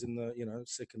Werribee was in the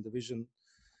second division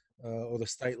or the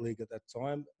state league at that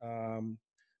time.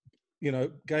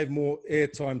 Gave more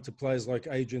airtime to players like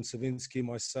Adrian Savinsky,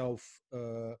 myself,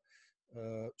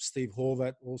 Steve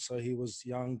Horvat. Also, he was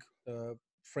young.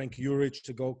 Frank Juric,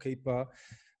 the goalkeeper,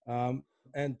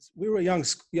 and we were a young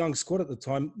squad at the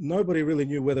time. Nobody really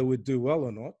knew whether we'd do well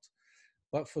or not,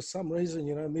 but for some reason,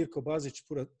 Mirko Bazic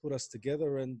put us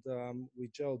together, and we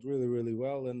gelled really, really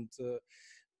well. And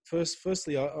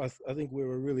firstly, I think we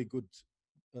were a really good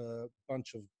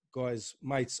bunch of guys,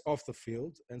 mates off the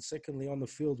field, and secondly, on the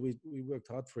field, we worked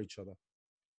hard for each other.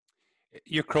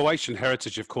 Your Croatian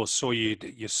heritage, of course, saw you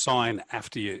sign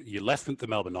after you left the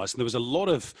Melbourne Knights, and there was a lot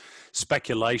of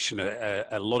speculation,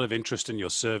 a lot of interest in your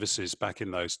services back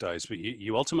in those days. But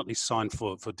you ultimately signed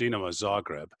for Dinamo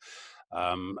Zagreb.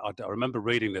 I remember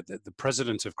reading that the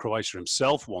president of Croatia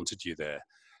himself wanted you there.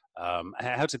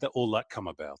 How did all that come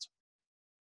about?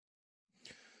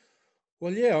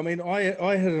 Well, yeah, I mean,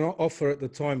 I had an offer at the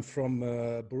time from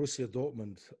Borussia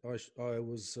Dortmund.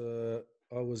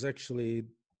 I was actually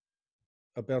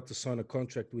about to sign a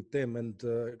contract with them, and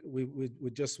we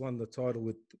just won the title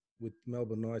with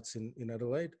Melbourne Knights in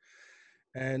Adelaide,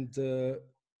 and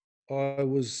I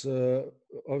was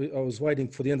waiting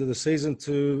for the end of the season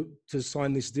to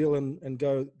sign this deal and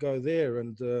go there.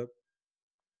 And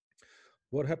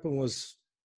what happened was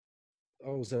I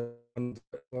was at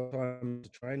time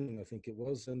training, I think it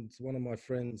was, and one of my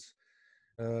friends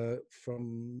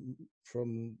from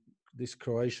this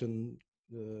Croatian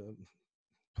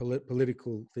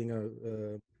political thing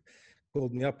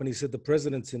called me up, and he said the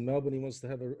president's in Melbourne. He wants to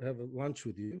have a lunch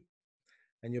with you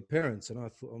and your parents. And I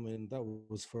thought, I mean, that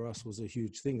was for us was a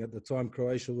huge thing at the time.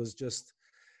 Croatia was just,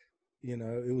 you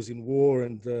know, it was in war,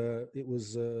 and it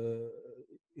was,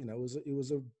 you know, it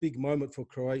was a big moment for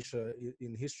Croatia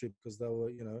in history, because they were,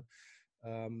 you know,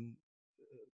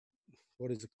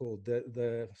 what is it called?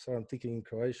 Sorry, I'm thinking in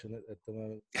Croatian at the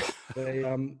moment.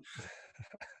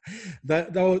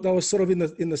 They were sort of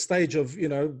in the stage of, you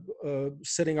know,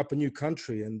 setting up a new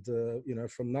country, and you know,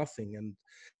 from nothing. And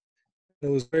it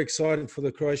was very exciting for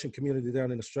the Croatian community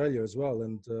down in Australia as well.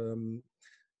 And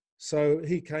so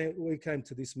we came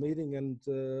to this meeting, and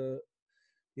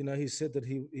you know, he said that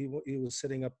he was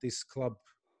setting up this club,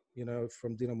 you know,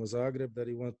 from Dinamo Zagreb, that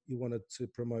he wanted to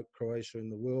promote Croatia in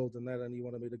the world and that, and he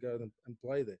wanted me to go and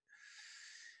play there.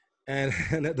 And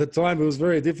at the time, it was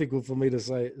very difficult for me to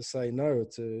say no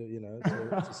to, you know,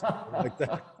 to something like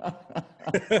that.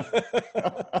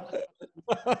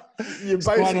 You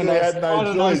basically had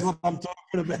no choice. What I'm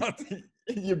talking about.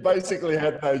 You basically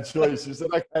had no choice. You said,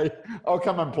 "Okay, I'll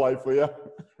come and play for you."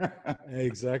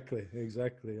 Exactly.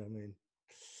 I mean,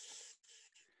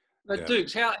 but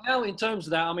Dukes, how in terms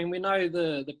of that? I mean, we know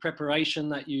the preparation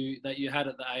that you had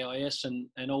at the AIS,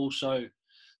 and also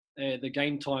the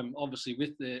game time, obviously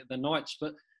with the Knights.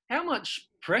 But how much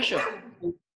pressure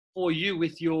for you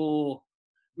with your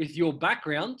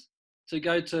background to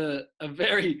go to a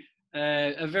very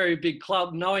big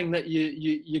club, knowing that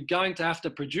you're going to have to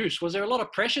produce? Was there a lot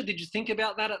of pressure? Did you think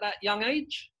about that at that young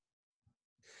age?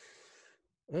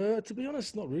 To be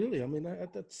honest, not really. I mean,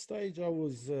 at that stage, I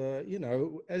was, you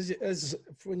know, as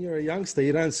when you're a youngster,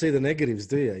 you don't see the negatives,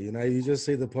 do you? You know, you just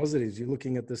see the positives. You're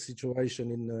looking at the situation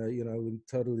in, you know, in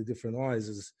totally different eyes,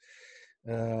 as,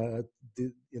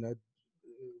 you know,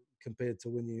 compared to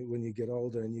when you get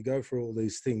older and you go through all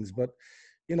these things. But,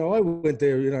 you know, I went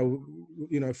there, you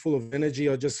know, full of energy.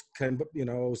 I just came, you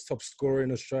know, I was top scorer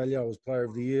in Australia. I was Player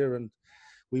of the Year, and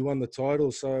we won the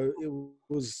title. So it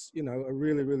was, you know, a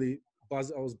really, really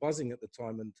I was buzzing at the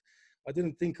time, and I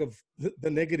didn't think of the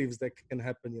negatives that can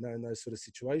happen, you know, in those sort of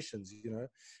situations. You know,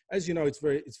 as you know, it's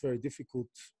very difficult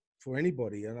for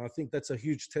anybody, and I think that's a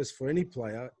huge test for any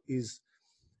player. Is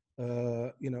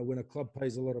you know, when a club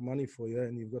pays a lot of money for you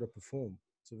and you've got to perform.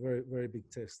 It's a very, very big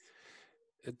test.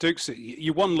 Dukes,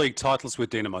 you won league titles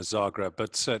with Dinamo Zagreb,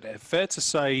 but fair to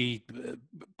say,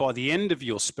 by the end of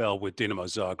your spell with Dinamo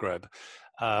Zagreb,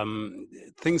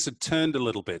 things had turned a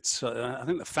little bit. I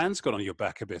think the fans got on your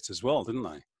back a bit as well, didn't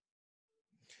they?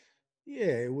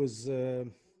 Yeah, it was.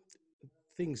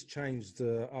 Things changed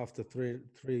after three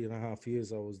and a half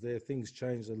years I was there. Things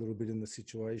changed a little bit in the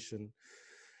situation.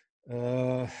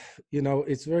 You know,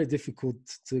 it's very difficult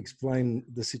to explain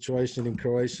the situation in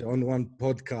Croatia on one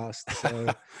podcast. So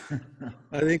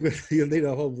I think you'll need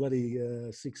a whole bloody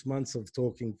 6 months of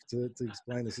talking to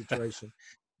explain the situation.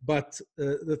 But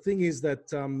the thing is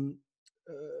that,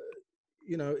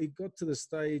 you know, it got to the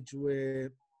stage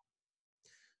where,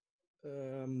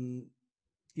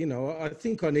 you know, I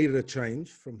think I needed a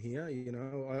change from here. You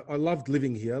know, I loved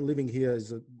living here. Living here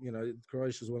is, you know,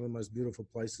 Croatia is one of the most beautiful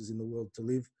places in the world to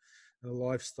live. And a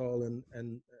lifestyle,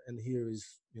 and here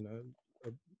is, you know,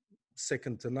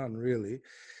 second to none, really.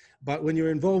 But when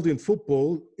you're involved in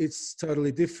football, it's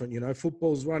totally different. You know,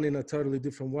 football's run in a totally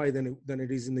different way than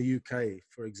it is in the UK,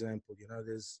 for example. You know,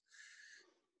 there's,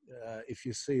 if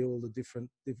you see all the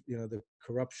different, you know, the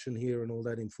corruption here and all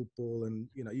that in football, and,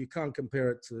 you know, you can't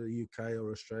compare it to the UK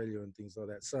or Australia and things like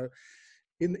that. So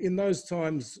in those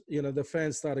times, you know, the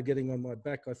fans started getting on my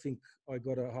back. I think I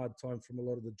got a hard time from a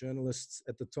lot of the journalists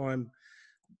at the time.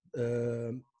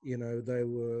 You know, they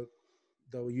were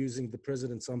using the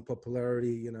president's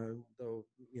unpopularity. You know, they were,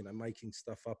 you know, making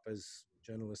stuff up, as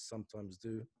journalists sometimes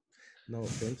do. No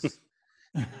offense,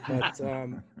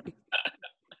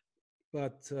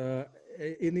 but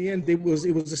in the end, it was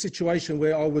a situation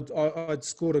where I'd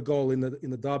scored a goal in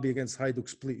the derby against Hajduk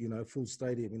Split. You know, full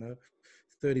stadium. You know,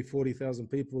 30, 40,000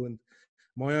 people, and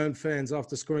my own fans,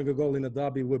 after scoring a goal in a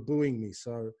derby, were booing me.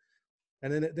 So,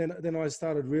 and then I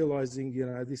started realizing, you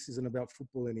know, this isn't about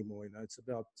football anymore. You know, it's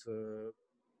about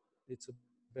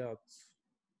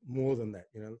more than that.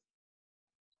 You know,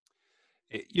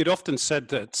 you'd often said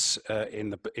that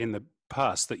in the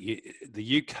past that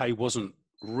the UK wasn't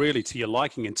really to your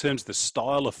liking in terms of the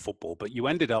style of football, but you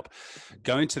ended up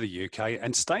going to the UK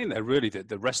and staying there really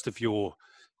the rest of your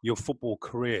football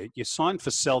career. You signed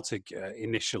for Celtic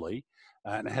initially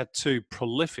and had 2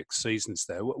 prolific seasons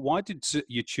there. Why did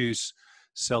you choose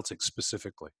Celtic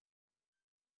specifically?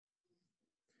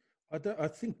 I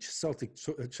think Celtic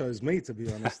chose me, to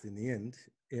be honest. In the end,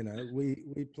 you know,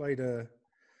 we played a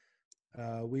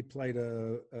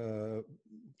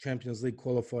Champions League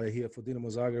qualifier here for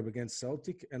Dinamo Zagreb against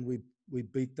Celtic, and we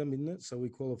beat them in it. So we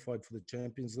qualified for the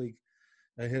Champions League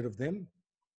ahead of them.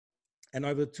 And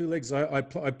over 2 legs, I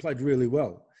played really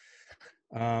well.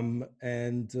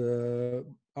 And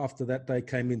after that, they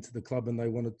came into the club and they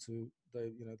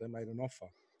made an offer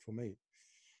for me.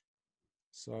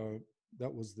 So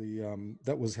that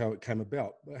was how it came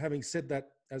about. But having said that,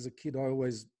 as a kid, I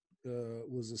always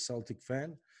was a Celtic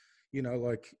fan. You know,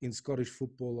 like in Scottish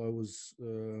football, I was,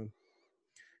 you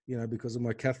know, because of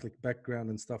my Catholic background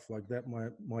and stuff like that.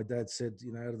 My dad said,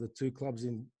 you know, out of the 2 clubs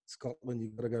in Scotland,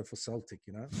 you've got to go for Celtic.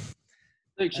 You know.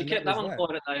 Luke, you kept that one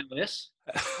quiet at ALS.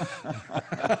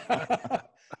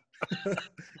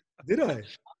 Did I?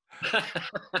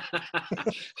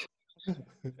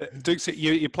 Dukes,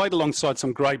 you played alongside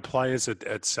some great players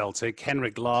at Celtic: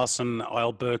 Henrik Larsson,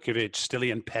 Eyal Berkovic,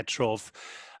 Stilian Petrov,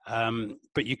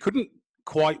 but you couldn't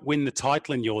quite win the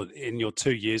title in your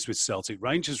 2 years with Celtic.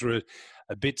 Rangers were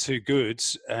a bit too good,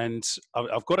 and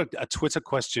I've got a Twitter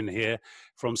question here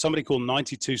from somebody called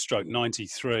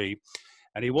 92/93.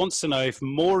 And he wants to know if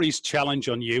Maury's challenge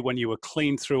on you when you were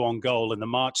clean through on goal in the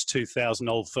March 2000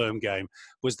 Old Firm game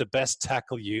was the best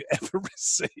tackle you ever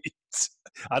received.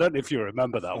 I don't know if you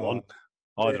remember that one,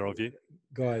 either of you.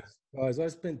 Guys, I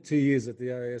spent 2 years at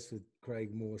the AIS with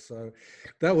Craig Moore, so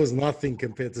that was nothing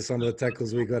compared to some of the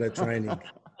tackles we got at training.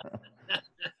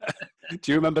 Do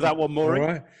you remember that one, Maury? All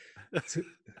right.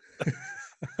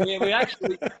 Yeah,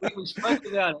 we spoke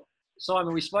about it.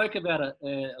 Simon, we spoke about it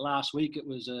last week. It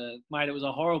was it was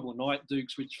a horrible night,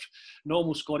 Dukes, which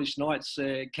normal Scottish nights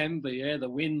can be. Yeah, the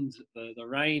wind, the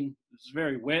rain, it was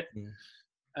very wet,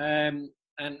 and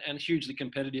hugely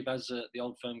competitive, as the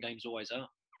Old Firm games always are.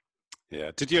 Yeah.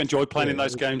 Did you enjoy playing in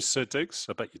those games, Sir Dukes?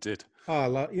 I bet you did.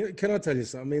 Can I tell you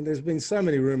something? I mean, there's been so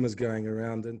many rumours going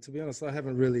around, and to be honest, I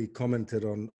haven't really commented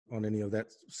on any of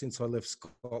that since I left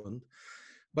Scotland.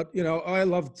 But, you know, I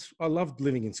loved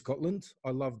living in Scotland. I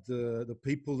loved the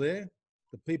people there.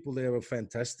 The people there were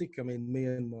fantastic. I mean, me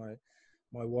and my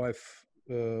wife,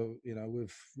 you know,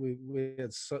 we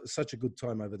had such a good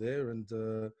time over there. And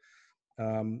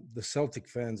the Celtic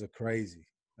fans are crazy.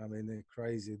 I mean, they're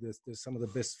crazy. There's some of the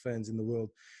best fans in the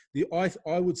world. I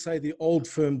would say the Old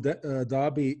Firm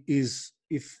derby is,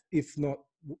 if not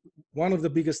one of the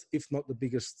biggest, if not the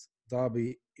biggest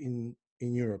derby in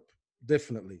Europe,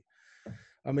 definitely.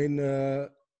 I mean,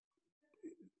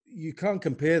 you can't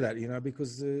compare that, you know,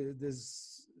 because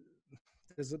there's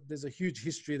a huge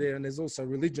history there, and there's also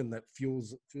religion that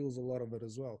fuels a lot of it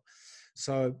as well.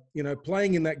 So, you know,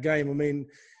 playing in that game, I mean,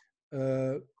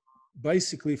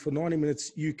 basically for 90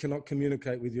 minutes you cannot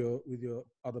communicate with your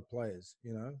other players,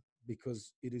 you know,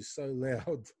 because it is so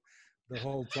loud the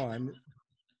whole time.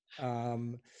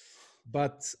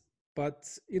 But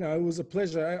you know, it was a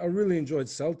pleasure. I really enjoyed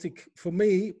Celtic. For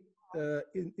me,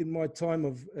 in my time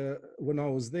of when I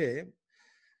was there,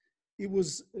 it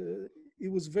was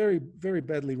very, very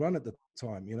badly run at the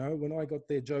time. You know, when I got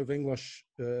there, Joe Venglosh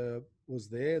was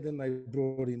there. Then they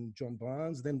brought in John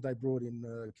Barnes. Then they brought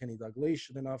in Kenny Dalglish.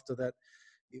 And then after that,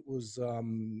 it was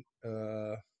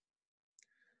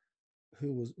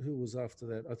who was after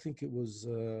that? I think it was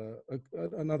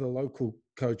another local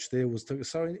coach there was.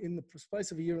 So in the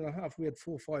space of a year and a half, we had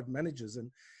 4 or 5 managers, and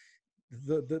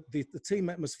the team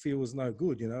atmosphere was no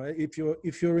good. You know, if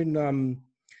you're in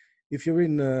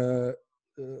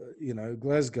you know,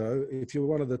 Glasgow, if you're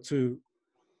one of the 2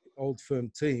 Old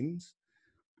Firm teams,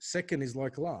 second is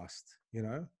like last. You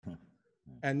know.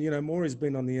 And, you know, Maury's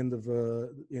been on the end of,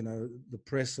 you know, the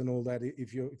press and all that.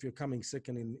 If you're coming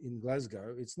second in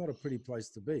Glasgow, it's not a pretty place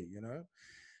to be, you know.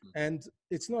 And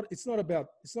it's not about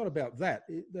that.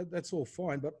 That's all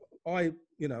fine. But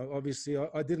you know, obviously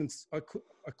I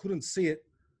couldn't see it,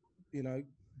 you know,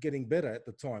 getting better at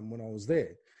the time when I was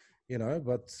there, you know.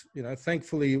 But, you know,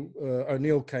 thankfully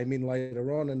O'Neill came in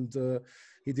later on, and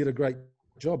he did a great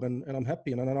job, and I'm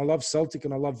happy. And I love Celtic,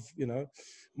 and I love, you know,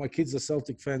 my kids are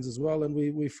Celtic fans as well, and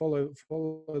we follow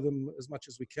them as much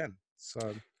as we can.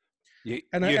 So,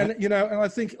 and you know, and I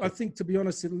think to be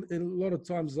honest, in a lot of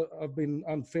times I've been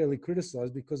unfairly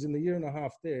criticised, because in the year and a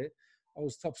half there, I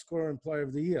was top scorer and player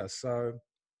of the year. So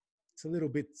it's a little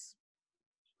bit,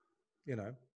 you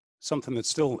know. Something that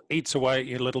still eats away at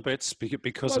you a little bit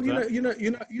because of that.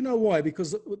 You know why?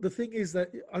 Because the thing is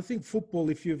that I think football,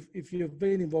 if you've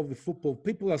been involved with football,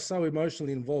 people are so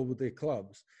emotionally involved with their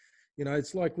clubs. You know,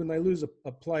 it's like when they lose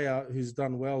a player who's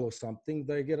done well or something,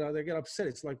 they get upset.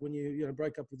 It's like when you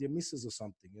break up with your missus or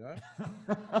something. You know.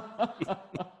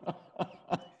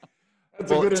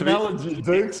 That's a good analogy,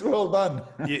 Dukes. Well done.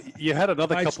 You had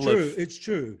another couple of. It's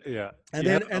true. Yeah. And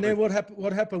then what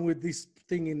happened with this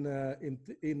thing in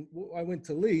I went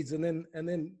to Leeds and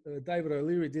then David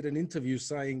O'Leary did an interview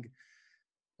saying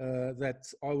that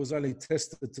I was only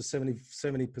tested to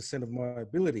 70% of my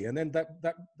ability, and then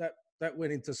that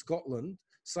went into Scotland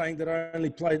saying that I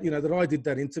only played. You know, that I did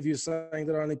that interview saying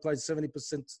that I only played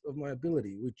 70% of my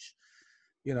ability, which.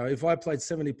 You know, if I played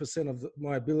 70% of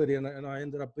my ability and I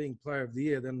ended up being Player of the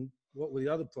Year, then what were the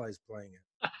other players playing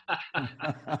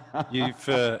at?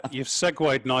 You've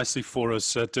segued nicely for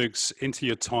us, Dukes, into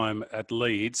your time at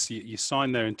Leeds. You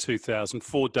signed there in 2000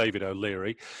 for David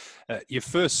O'Leary. Your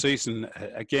first season,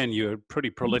 again, you were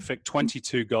pretty prolific,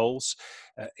 22 goals,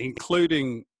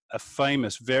 including a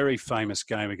very famous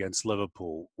game against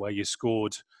Liverpool where you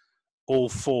scored all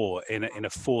four in a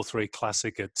 4-3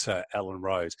 classic at Ellen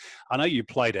Road. I know you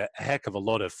played a heck of a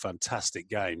lot of fantastic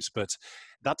games, but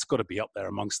that's got to be up there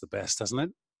amongst the best, hasn't it?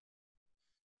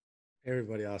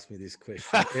 Everybody asked me this question.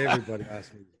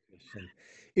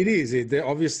 It is.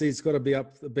 Obviously, it's got to be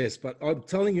up the best. But I'm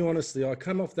telling you honestly, I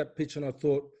come off that pitch and I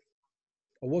thought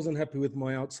I wasn't happy with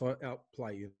my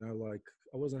outplay. You know, like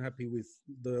I wasn't happy with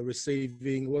the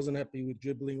receiving, wasn't happy with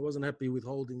dribbling, wasn't happy with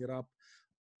holding it up.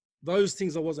 Those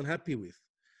things I wasn't happy with,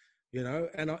 you know,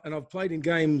 and I've played in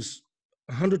games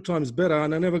 100 times better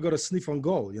and I never got a sniff on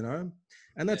goal, you know,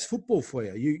 and that's football for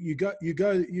you. You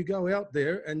go out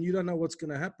there and you don't know what's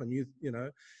going to happen.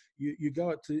 You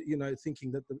go out to, you know,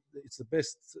 thinking that it's the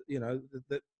best, you know,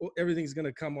 that everything's going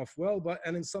to come off well,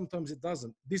 and then sometimes it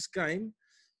doesn't. This game,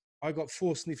 I got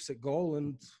 4 sniffs at goal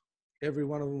and every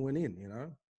one of them went in, you know.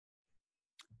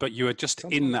 But you were just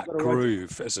in that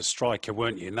groove as a striker,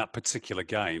 weren't you, in that particular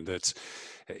game, that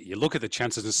you look at the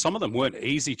chances, and some of them weren't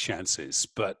easy chances,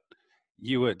 but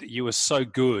you were so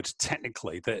good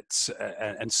technically that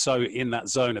and so in that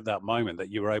zone at that moment that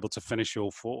you were able to finish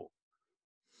all 4.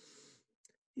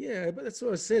 Yeah, but that's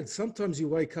what I said. Sometimes you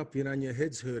wake up, you know, and your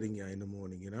head's hurting you in the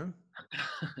morning, you know.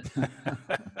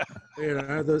 You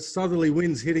know, the southerly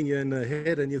wind's hitting you in the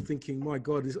head and you're thinking, my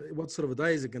God, what sort of a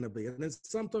day is it going to be? And then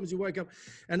sometimes you wake up,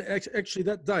 and actually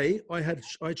that day I had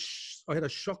a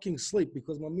shocking sleep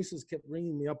because my missus kept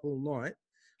ringing me up all night.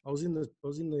 I was in the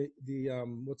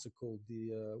what's it called? We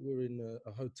were in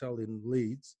a hotel in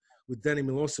Leeds with Danny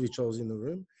Milosevic. I was in the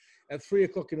room. At 3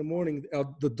 o'clock in the morning,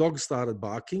 the dog started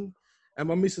barking. And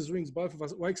my missus rings both of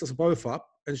us, wakes us both up,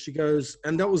 and she goes,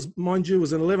 and that was, mind you, it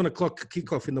was an 11 o'clock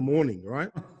kickoff in the morning, right?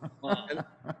 And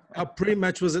our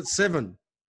pre-match was at 7.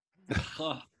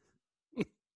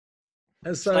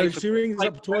 And so she rings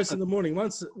up twice in the morning,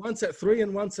 once at 3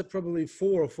 and once at probably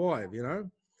 4 or 5, you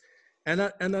know? And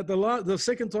at the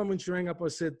second time when she rang up, I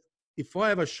said, if I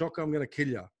have a shock, I'm going to kill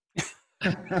you.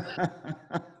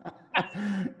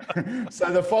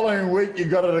 So the following week, you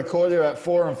got her to call you at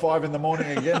 4 and 5 in the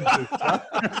morning again.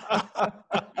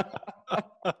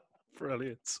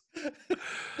 Brilliant.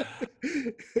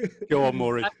 Go on,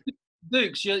 Maury.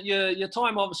 Dukes, your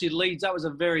time obviously Leeds, that was a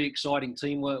very exciting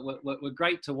team. We're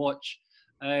great to watch,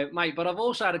 mate. But I've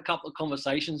also had a couple of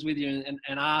conversations with you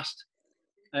and asked,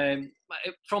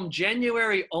 from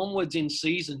January onwards in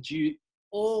seasons, you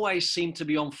always seem to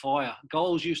be on fire.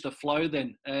 Goals used to flow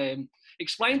then.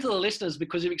 Explain to the listeners,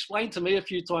 because you've explained to me a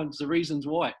few times the reasons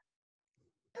why.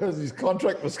 Because his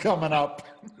contract was coming up.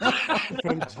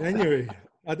 From January.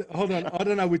 Hold on. I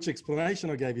don't know which explanation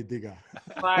I gave you, Digger.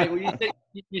 Mate, well,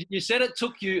 you said it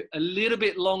took you a little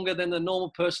bit longer than the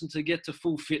normal person to get to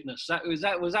full fitness. Was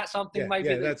that something maybe?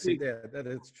 Yeah, that's it. Yeah,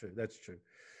 that's true. That's true.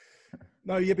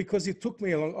 No, yeah, because it took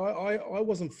me a long. I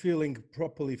wasn't feeling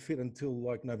properly fit until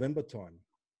like November time.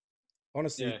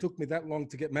 Honestly, It took me that long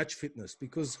to get match fitness,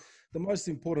 because the most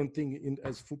important thing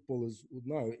as footballers would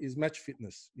know is match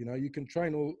fitness. You know, you can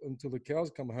train all until the cows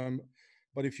come home,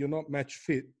 but if you're not match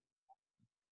fit,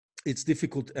 it's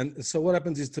difficult. And so what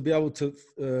happens is to be able to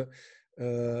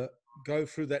go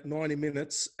through that 90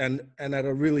 minutes and at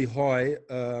a really high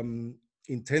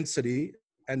intensity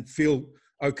and feel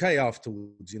okay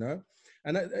afterwards, you know.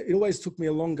 And it always took me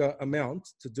a longer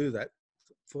amount to do that.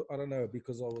 I don't know,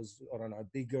 because I was,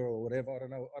 bigger or whatever. I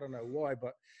don't know why,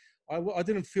 but I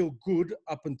didn't feel good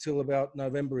up until about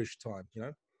November-ish time, you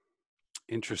know.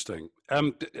 Interesting.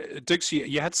 Dixie,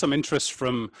 you had some interest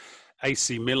from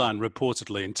AC Milan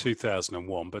reportedly in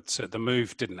 2001, but the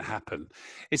move didn't happen.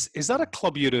 Is that a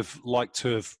club you'd have liked to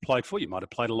have played for? You might have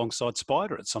played alongside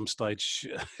Spider at some stage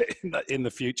in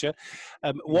the future.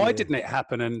 Why didn't it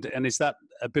happen? And is that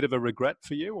a bit of a regret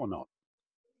for you or not?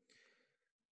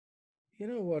 You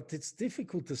know what? It's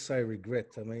difficult to say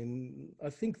regret. I mean,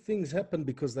 I think things happen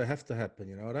because they have to happen.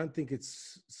 You know, I don't think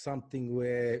it's something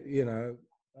where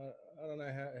I don't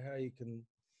know how you can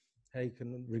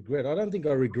regret. I don't think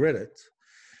I regret it.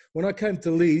 When I came to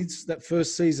Leeds, that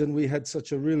first season, we had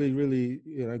such a really, really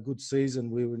good season.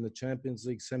 We were in the Champions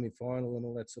League semi-final and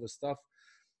all that sort of stuff,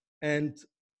 and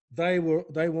they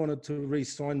wanted to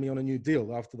re-sign me on a new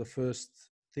deal after the first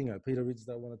thingo. Peter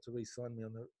Ridsdale wanted to re-sign me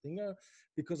on the thingo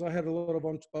because I had a lot of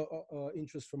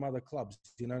interest from other clubs.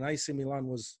 You know, and AC Milan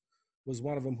was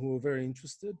one of them who were very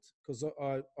interested because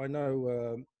I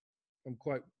know I'm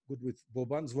quite good with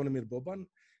Boban, Zvonimir Boban,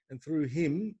 and through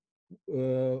him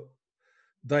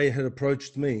they had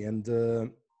approached me, and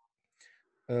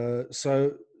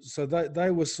so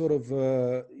they were sort of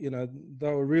they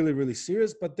were really, really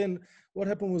serious. But then what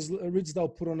happened was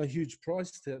Ridsdale put on a huge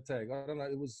price tag. I don't know,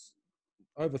 it was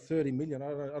over 30 million.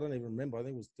 I don't even remember. I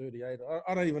think it was 38.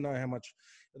 I don't even know how much.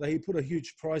 He put a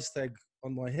huge price tag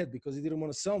on my head because he didn't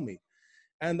want to sell me,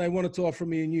 and they wanted to offer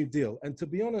me a new deal. And to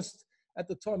be honest, at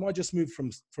the time, I just moved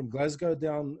from Glasgow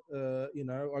down.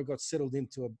 I got settled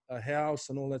into a house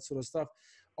and all that sort of stuff.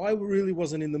 I really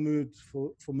wasn't in the mood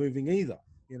for moving either,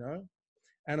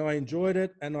 and I enjoyed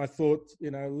it. And I thought,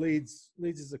 Leeds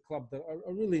is a club that I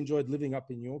really enjoyed living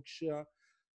up in Yorkshire,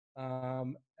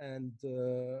 and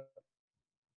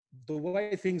the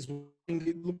way things were,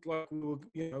 it looked like we were,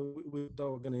 they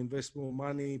were going to invest more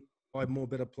money, buy more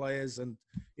better players, and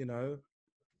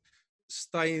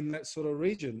stay in that sort of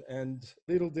region. And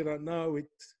little did I know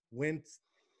it went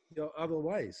the other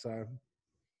way. So,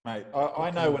 mate,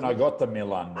 I know when I got to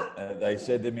Milan, they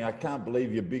said to me, "I can't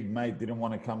believe your big mate didn't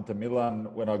want to come to Milan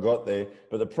when I got there."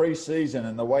 But the pre-season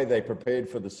and the way they prepared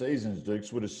for the seasons,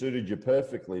 Dukes, would have suited you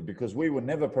perfectly because we were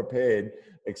never prepared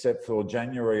except for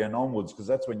January and onwards, because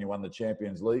that's when you won the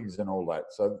Champions Leagues and all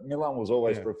that. So Milan was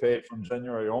always prepared from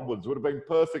January onwards. Would have been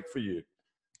perfect for you.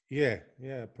 Yeah,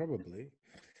 probably.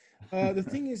 The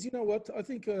thing is, you know what? I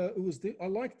think I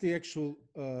liked the actual.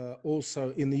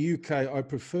 Also in the UK, I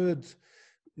preferred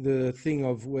the thing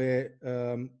of where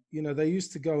they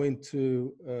used to go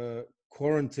into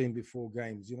quarantine before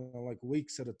games, like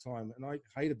weeks at a time, and I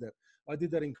hated that. I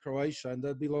did that in Croatia, and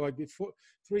they'd be like before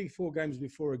 3-4 games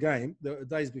before a game, the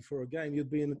days before a game, you'd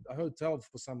be in a hotel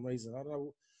for some reason. I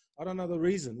don't know the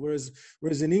reason. Whereas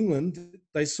in England,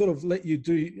 they sort of let you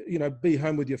be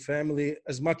home with your family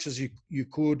as much as you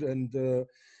could. And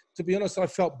to be honest, I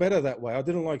felt better that way. I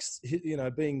didn't like,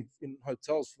 being in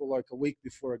hotels for like a week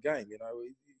before a game.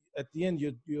 At the end,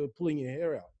 you're pulling your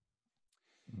hair out.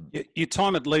 Your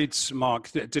time at Leeds, Mark,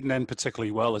 didn't end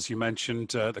particularly well. As you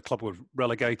mentioned, the club were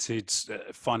relegated,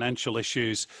 financial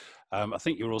issues. I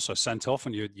think you were also sent off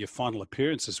in your final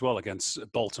appearance as well against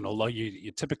Bolton, although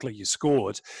you typically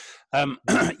scored.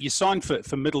 You signed for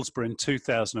Middlesbrough in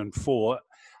 2004,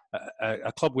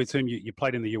 a club with whom you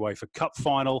played in the UEFA Cup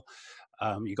final.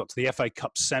 You got to the FA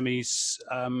Cup semis.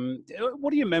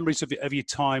 What are your memories of your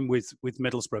time with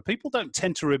Middlesbrough? People don't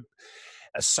tend to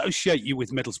associate you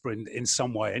with Middlesbrough in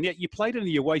some way, and yet you played in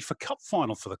the UEFA Cup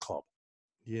final for the club.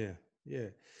 Yeah.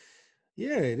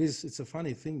 It is. It's a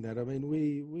funny thing that, I mean,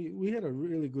 we had a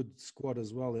really good squad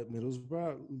as well at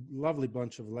Middlesbrough. Lovely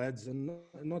bunch of lads, and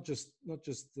not just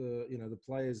the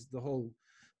players. The whole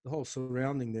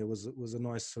surrounding there was a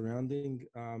nice surrounding.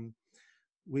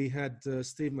 We had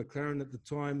Steve McLaren at the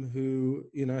time, who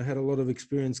had a lot of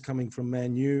experience coming from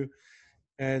Man U,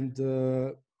 and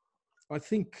I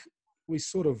think we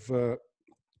sort of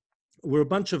were a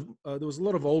bunch of. There was a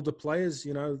lot of older players,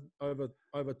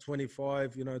 over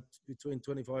 25, between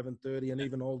 25 and 30, and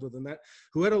even older than that,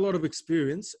 who had a lot of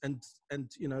experience and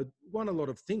won a lot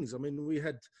of things. I mean, we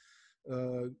had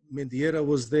Mendieta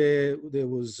was there. There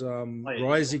was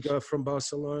Reisiger from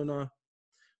Barcelona.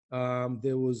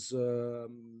 There was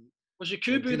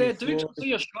Yakubu there, Dukes? Was he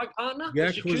your strike partner?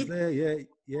 Yak was there,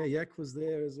 yeah, Yak was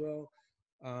there as well.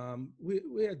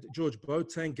 We had George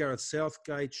Boateng, Gareth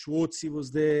Southgate, Schwartzy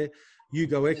was there,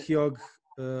 Hugo Ekiog.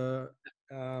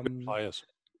 Good players.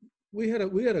 We had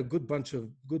a good bunch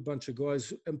of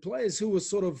guys and players who were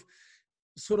sort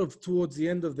of towards the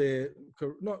end of their,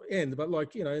 not end, but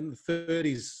like in the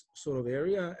 30s sort of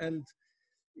area, and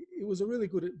it was a really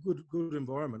good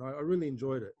environment. I really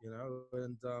enjoyed it,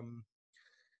 and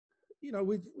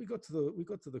we got to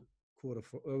the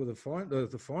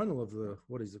the final of the,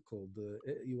 what is it called, the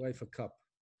UEFA Cup.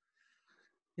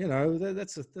 you know,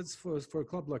 that's for a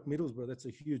club like Middlesbrough, that's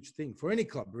a huge thing for any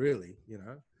club, really. You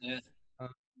know. Yeah.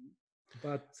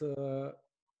 But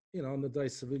you know, on the day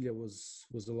Sevilla was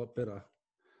a lot better.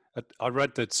 I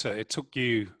read that it took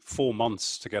you 4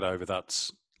 months to get over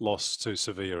that loss to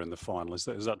Sevilla in the final. Is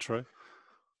that true?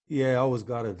 Yeah, I was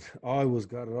gutted. I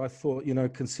thought, you know,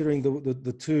 considering the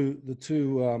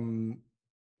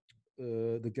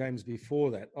games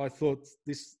before that, I thought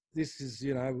this is,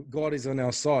 you know, God is on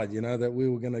our side. You know, that we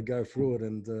were going to go through it,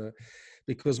 and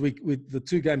because we the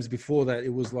 2 games before that,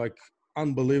 it was like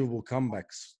unbelievable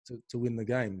comebacks to win the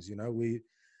games. You know, we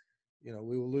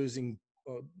were losing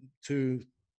 2-3-0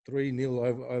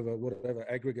 over whatever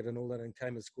aggregate and all that, and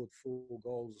came and scored 4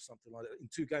 goals or something like that. In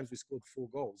 2 games, we scored 4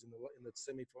 goals in the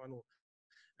semi-final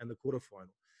and the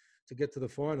quarterfinal to get to the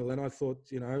final. And I thought,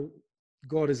 you know,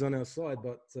 God is on our side.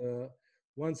 But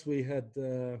once we got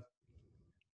there,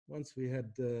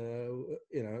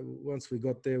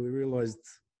 we realised,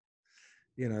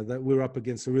 you know, that we were up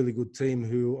against a really good team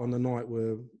who on the night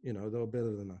were, you know, they were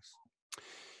better than us.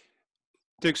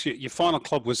 Dukes, your final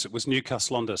club was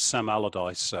Newcastle under Sam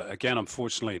Allardyce. Again,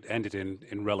 unfortunately, it ended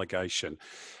in relegation.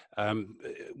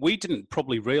 We didn't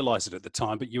probably realise it at the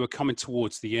time, but you were coming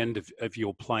towards the end of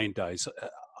your playing days.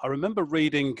 I remember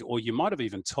reading, or you might have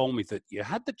even told me, that you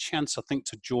had the chance, I think,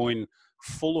 to join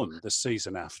Fulham the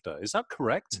season after. Is that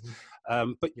correct?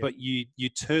 Mm-hmm. But you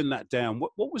turned that down.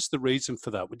 What was the reason for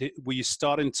that? Were you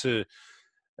starting to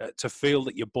feel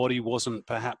that your body wasn't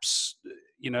perhaps,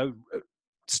 you know,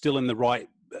 still in the right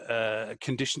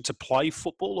condition to play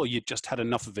football, or you just had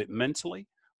enough of it mentally?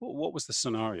 What was the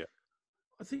scenario?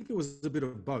 I think it was a bit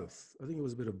of both.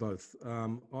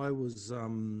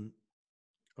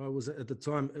 I was at the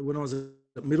time, when I was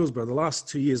at Middlesbrough, the last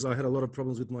 2 years, I had a lot of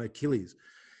problems with my Achilles.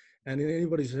 And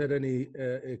anybody who's had any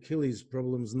Achilles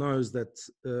problems knows that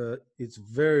it's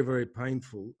very, very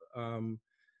painful.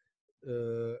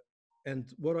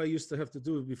 And what I used to have to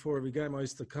do before every game, I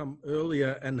used to come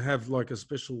earlier and have like a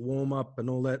special warm up and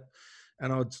all that.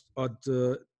 And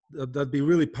that'd be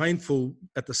really painful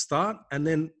at the start. And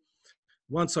then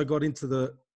once I got into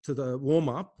the warm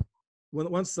up,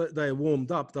 once they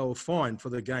warmed up, they were fine for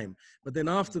the game. But then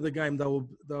after the game, they'll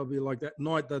be like, that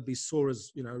night they'd be sore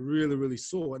as, you know, really, really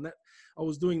sore. And that I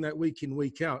was doing that week in,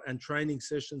 week out, and training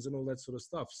sessions and all that sort of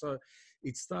stuff. So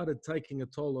it started taking a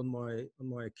toll on my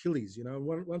Achilles. You know,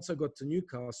 once I got to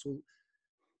Newcastle,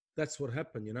 that's what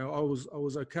happened. You know, I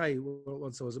was okay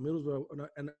once I was at Middlesbrough,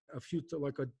 and a few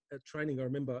at training, I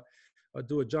remember I'd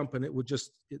do a jump and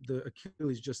the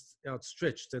Achilles just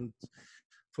outstretched. And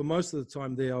for most of the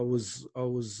time there, I was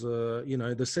you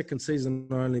know, the second season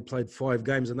I only played 5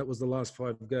 games, and that was the last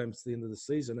 5 games to the end of the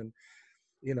season. And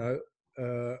you know,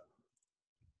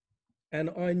 and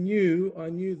I knew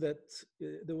that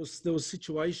there was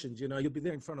situations. You know, you'd be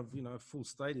there in front of, you know, a full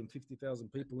stadium,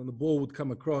 50,000 people, and the ball would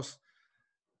come across.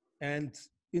 And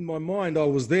in my mind, I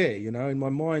was there. You know, in my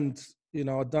mind, you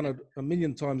know, I'd done it a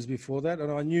million times before that,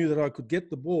 and I knew that I could get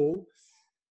the ball,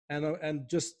 and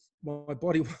just my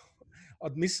body.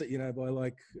 I'd miss it, you know, by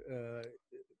like,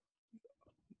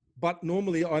 but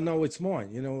normally I know it's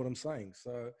mine, you know what I'm saying?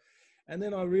 So, and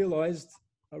then I realized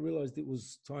it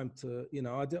was time to, you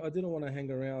know, I didn't want to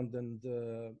hang around and,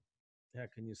 how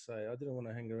can you say, I didn't want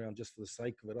to hang around just for the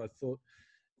sake of it. I thought,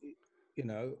 you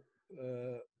know,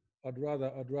 I'd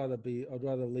rather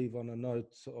leave on a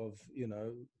note of, you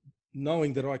know,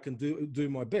 knowing that I can do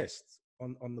my best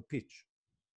on the pitch.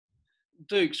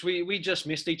 Dukes, we just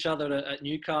missed each other at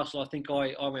Newcastle. I think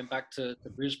I went back to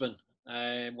Brisbane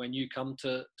when you come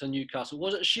to Newcastle.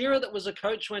 Was it Shearer that was a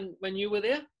coach when you were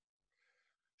there?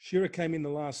 Shearer came in the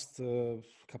last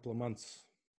couple of months.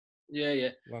 Yeah.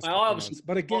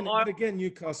 But again,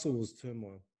 Newcastle was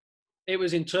turmoil. It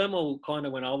was in turmoil kind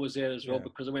of when I was there as well,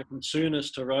 because I went from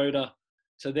Souness to Rhoda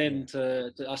to then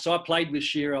to so I played with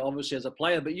Shearer obviously as a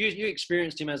player, but you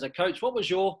experienced him as a coach. What was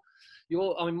your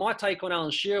I mean, my take on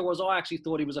Alan Shearer was I actually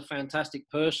thought he was a fantastic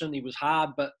person. He was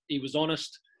hard, but he was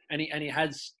honest, and he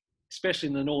has, especially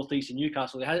in the northeast in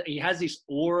Newcastle, he has this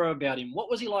aura about him. What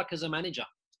was he like as a manager?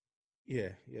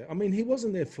 Yeah. I mean, he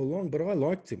wasn't there for long, but I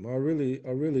liked him. I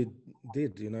really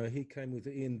did. You know, he came with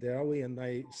Ian Dowie, and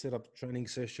they set up training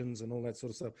sessions and all that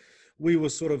sort of stuff. We were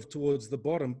sort of towards the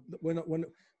bottom.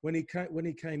 When he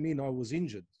came in, I was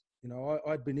injured. You know,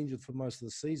 I'd been injured for most of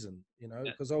the season, you know,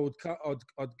 because I'd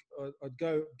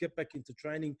go get back into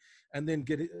training, and then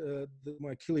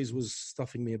my Achilles was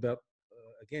stuffing me about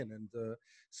again. And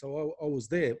so I was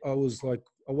there. I was like,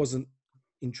 I wasn't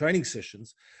in training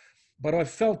sessions, but I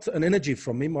felt an energy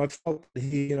from him. I felt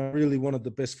he really wanted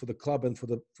the best for the club and for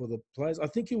the players. I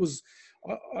think he was.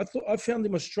 I found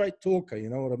him a straight talker. You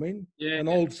know what I mean? Yeah, an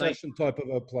old-fashioned type of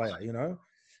a player.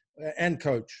 And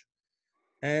coach.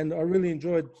 And I really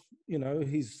enjoyed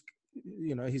his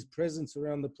presence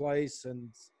around the place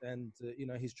and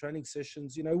his training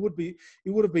sessions. It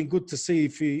would have been good to see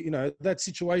if he that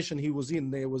situation he was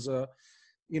in. There was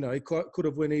he could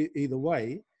have went either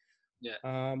way.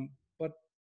 Yeah. But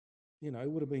it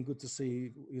would have been good to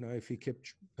see if he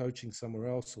kept coaching somewhere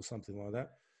else or something like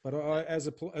that. But as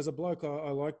a bloke, I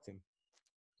liked him.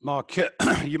 Mark,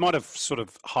 you might have sort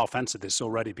of half answered this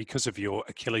already because of your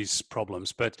Achilles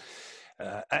problems, but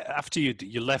after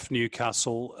you left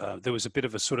Newcastle, there was a bit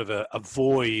of a sort of a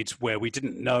void where we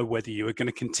didn't know whether you were going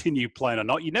to continue playing or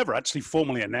not. You never actually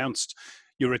formally announced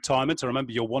your retirement. I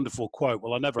remember your wonderful quote,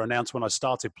 well, I never announced when I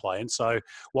started playing, so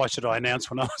why should I announce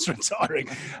when I was retiring?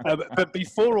 But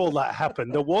before all that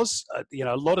happened, there was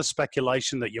a lot of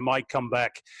speculation that you might come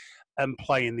back and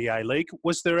play in the A-League.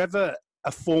 Was there ever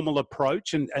a formal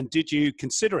approach, and did you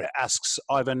consider it? Asks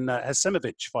Ivan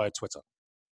Hasimovic via Twitter.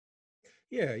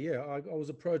 Yeah. I was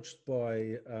approached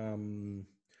by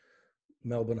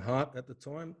Melbourne Heart at the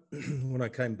time when I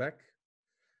came back.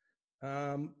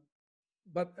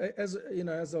 But as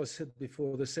I said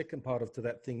before, the second part of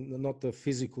that thing, not the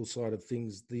physical side of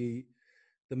things, the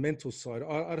mental side,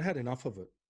 I'd had enough of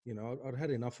it. I'd had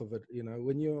enough of it.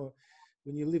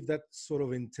 When you live that sort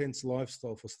of intense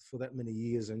lifestyle for that many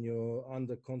years and you're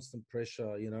under constant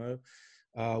pressure,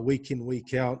 week in,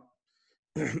 week out,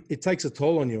 it takes a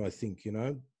toll on you, I think.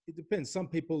 It depends. Some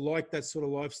people like that sort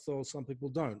of lifestyle. Some people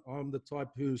don't. I'm the type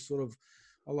who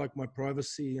I like my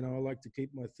privacy. I like to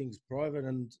keep my things private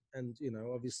and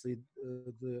obviously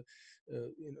the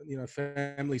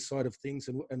family side of things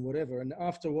and whatever. And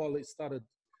after a while, it started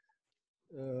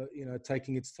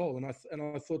taking its toll. And I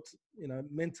thought,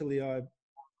 mentally, I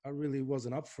really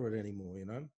wasn't up for it anymore,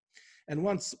 And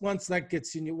once that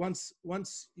gets in you, once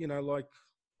like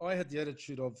I had the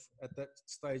attitude of, at that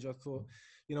stage, I thought,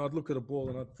 I'd look at a ball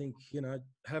and I'd think,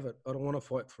 have it. I don't want to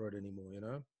fight for it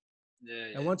anymore,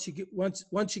 Yeah. And once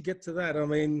you get to that, I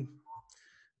mean,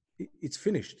 it's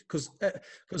finished because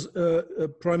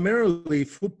primarily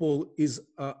football is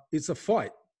it's a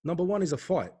fight. Number one is a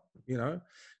fight,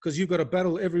 because you've got to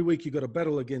battle every week. You've got to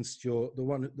battle against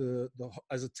the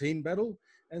as a team battle,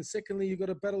 and secondly, you've got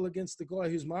to battle against the guy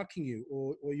who's marking you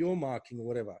or you're marking or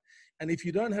whatever. And if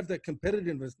you don't have that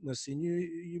competitiveness in you,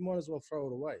 you might as well throw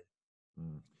it away.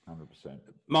 100%.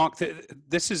 Mark,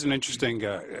 this is an interesting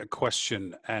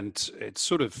question, and it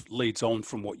sort of leads on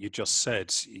from what you just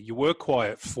said. You were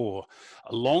quiet for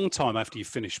a long time after you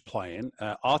finished playing.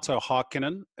 Arto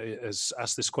Harkinen has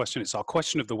asked this question. It's our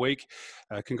question of the week.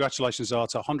 Congratulations,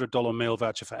 Arto. $100 meal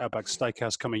voucher for Outback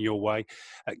Steakhouse coming your way.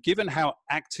 Given how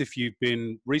active you've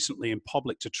been recently in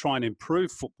public to try and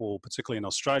improve football, particularly in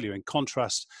Australia, in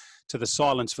contrast to the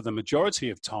silence for the majority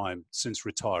of time since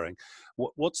retiring,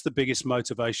 what's the biggest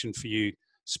motivation for you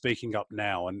speaking up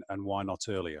now, and why not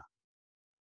earlier?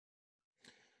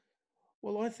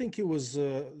 Well, I think it was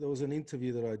there was an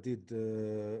interview that I did.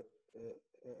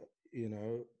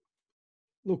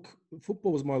 Look,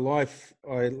 football was my life.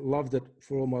 I loved it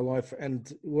for all my life,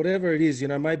 and whatever it is,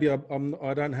 maybe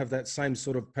I don't have that same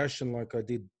sort of passion like I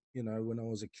did, when I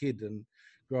was a kid and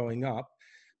growing up,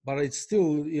 but it's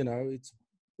still,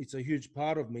 it's a huge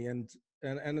part of me, and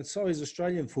so is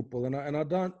Australian football, and I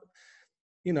don't,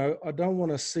 I don't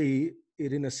want to see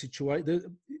it in a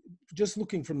situation. Just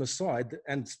looking from the side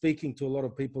and speaking to a lot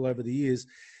of people over the years,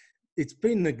 it's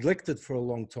been neglected for a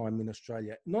long time in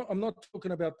Australia. I'm not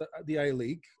talking about the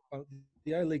A-League.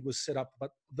 The A-League was set up,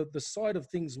 but the side of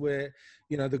things where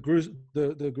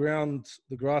the ground,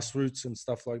 the grassroots and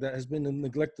stuff like that has been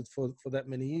neglected for that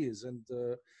many years, and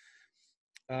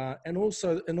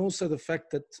also the fact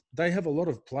that they have a lot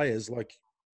of players like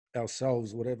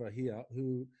ourselves, whatever here,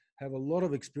 who have a lot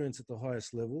of experience at the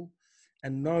highest level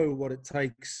and know what it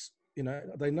takes.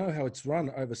 They know how it's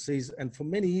run overseas, and for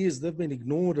many years they've been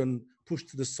ignored and pushed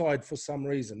to the side for some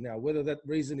reason. Now, whether that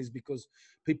reason is because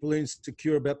people are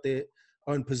insecure about their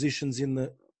own positions in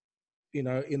the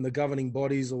governing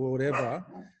bodies or whatever.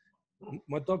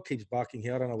 My dog keeps barking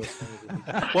here. I don't know what's wrong with him.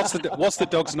 What's the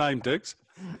dog's name, Diggs?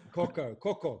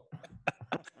 Coco.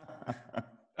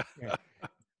 Yeah.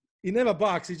 He never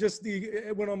barks.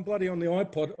 When I'm bloody on the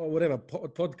iPod or whatever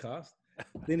podcast,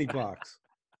 then he barks.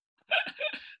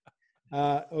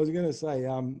 I was going to say,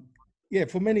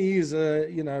 for many years, I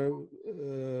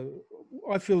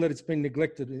feel that it's been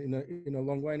neglected in a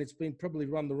long way, and it's been probably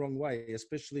run the wrong way,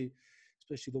 especially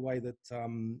the way that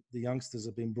the youngsters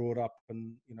have been brought up,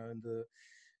 and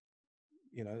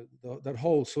that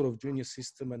whole sort of junior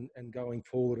system and going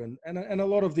forward, and a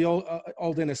lot of the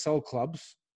old NSL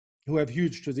clubs who have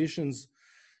huge traditions,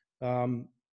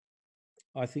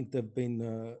 I think they've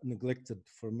been neglected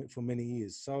for many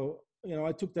years. So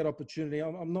I took that opportunity.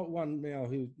 I'm not one now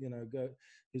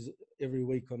who's every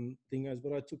week on thingos,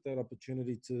 but I took that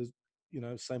opportunity to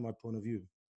say my point of view.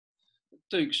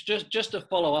 Dukes, just to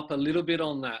follow up a little bit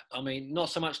on that. I mean, not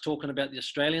so much talking about the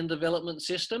Australian development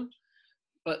system,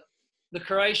 but the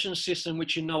Croatian system,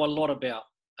 which you know a lot about.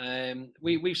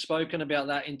 We've spoken about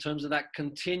that in terms of that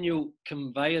continual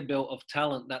conveyor belt of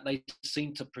talent that they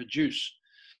seem to produce.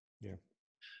 Yeah.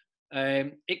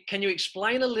 Can you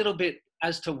explain a little bit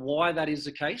as to why that is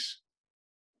the case?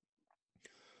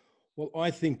 Well,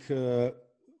 I think that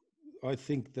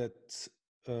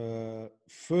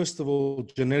first of all,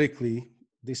 genetically,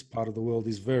 this part of the world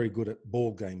is very good at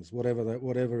ball games,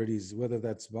 whatever it is, whether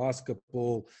that's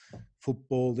basketball,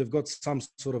 football. They've got some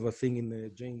sort of a thing in their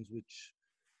genes which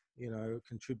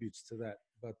contributes to that.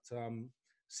 But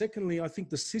secondly, I think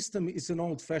the system is an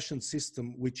old-fashioned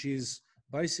system, which is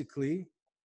basically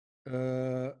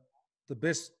the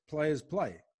best players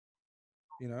play.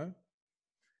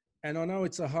 And I know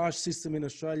it's a harsh system in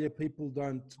Australia. People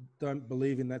don't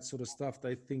believe in that sort of stuff.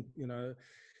 They think,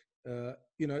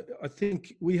 I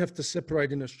think we have to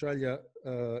separate in Australia,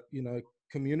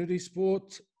 community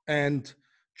sport and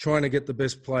trying to get the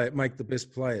best player, make the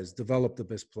best players, develop the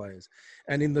best players.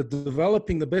 And in the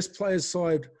developing the best players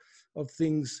side of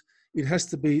things, it has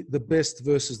to be the best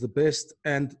versus the best,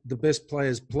 and the best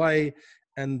players play.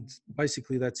 And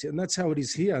basically that's it. And that's how it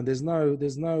is here. And there's no,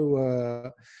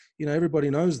 everybody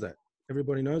knows that.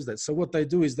 Everybody knows that. So what they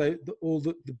do is all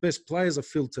the best players are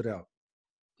filtered out.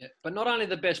 Yeah, but not only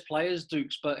the best players,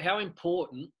 Dukes, but how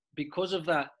important, because of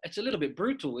that, it's a little bit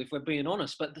brutal if we're being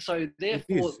honest. But so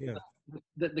therefore,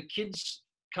 the kids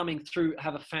coming through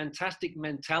have a fantastic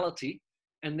mentality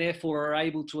and therefore are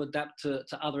able to adapt to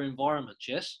other environments,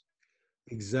 yes?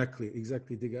 Exactly,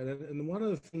 Digga. And one of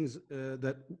the things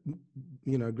that,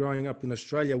 growing up in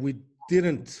Australia, we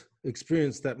didn't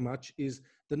experience that much is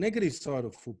the negative side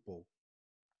of football.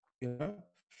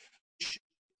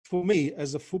 For me,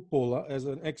 as a footballer, as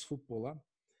an ex-footballer,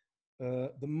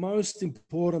 the most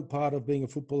important part of being a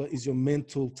footballer is your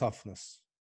mental toughness.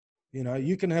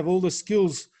 You can have all the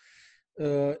skills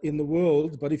in the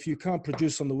world, but if you can't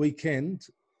produce on the weekend,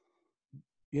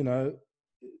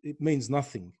 it means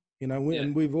nothing.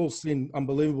 And we've all seen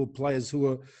unbelievable players who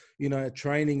are,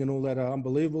 training and all that are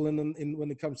unbelievable, and then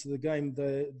when it comes to the game,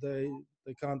 they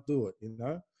can't do it.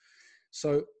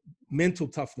 So mental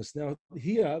toughness. Now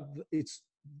here,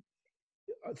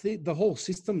 I think the whole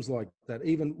system's like that.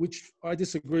 Even, which I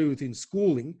disagree with in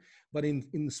schooling, but in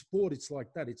the sport, it's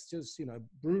like that. It's just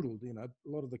brutal. A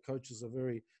lot of the coaches are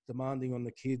very demanding on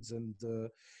the kids, and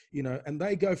and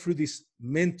they go through this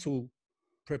mental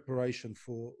preparation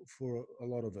for a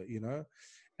lot of it,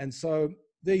 and so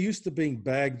they're used to being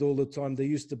bagged all the time. They're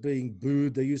used to being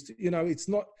booed. They used to,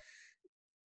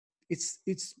 it's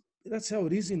that's how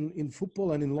it is in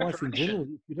football and in life in general.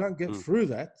 If you don't get through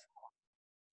that,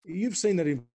 you've seen that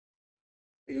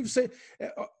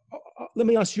let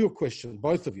me ask you a question,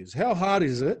 both of you. How hard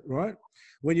is it, right,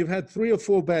 when you've had 3 or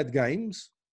 4 bad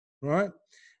games, right,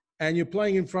 and you're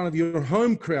playing in front of your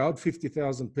home crowd,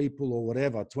 50,000 people or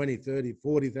whatever, 20, 30,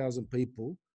 40,000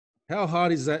 people? How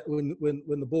hard is that when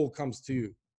the ball comes to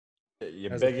you?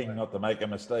 You're begging not to make a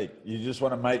mistake. You just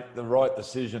want to make the right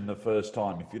decision the first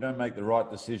time. If you don't make the right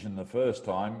decision the first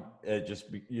time,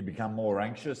 you become more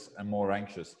anxious and more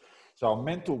anxious. So a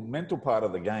mental part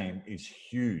of the game is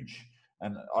huge.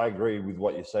 And I agree with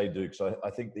what you say, Duke. So I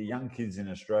think the young kids in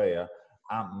Australia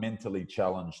aren't mentally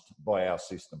challenged by our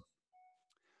system.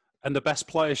 And the best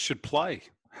players should play.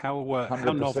 How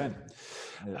novel.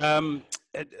 Yeah.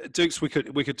 Dukes, we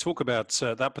could talk about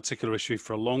that particular issue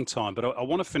for a long time, but I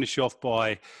want to finish off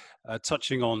by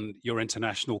touching on your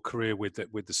international career with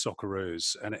the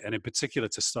Socceroos, and in particular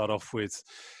to start off with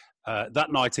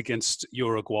that night against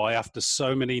Uruguay. After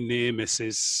so many near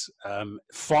misses,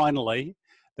 finally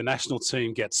the national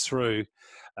team gets through.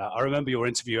 I remember your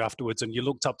interview afterwards, and you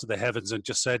looked up to the heavens and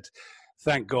just said,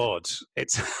 "Thank God,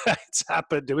 it's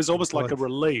happened." It was almost like a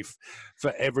relief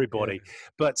for everybody. Yeah.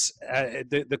 But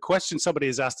the question somebody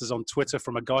has asked us on Twitter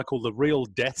from a guy called The Real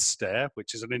Death Stare,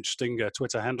 which is an interesting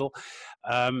Twitter handle.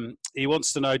 He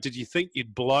wants to know, did you think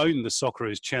you'd blown the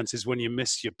Socceroos' chances when you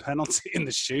missed your penalty in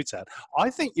the shootout? I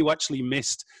think you actually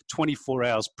missed 24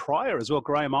 hours prior as well.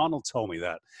 Graham Arnold told me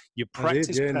that. You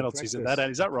practiced penalties at that end.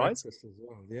 Is that right? As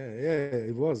well. Yeah,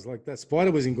 it was like that.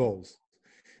 Spider was in goals.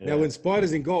 Yeah. Now, when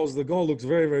Spider's in goals, the goal looks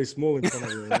very, very small in front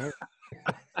of you.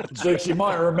 Dukes, you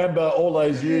might remember all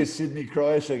those years Sydney,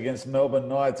 Croatia against Melbourne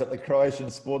Knights at the Croatian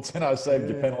Sports Centre. I saved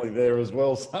your penalty there as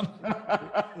well, son.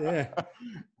 Yeah.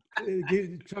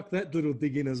 Chuck that little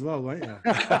dig in as well, won't you?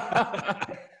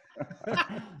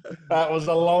 That was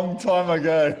a long time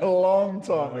ago. A long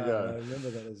time ago. I remember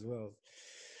that as well.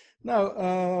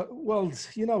 No, well,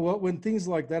 you know what? When things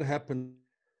like that happen,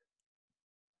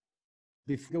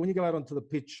 when you go out onto the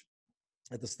pitch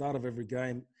at the start of every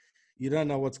game, you don't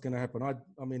know what's going to happen.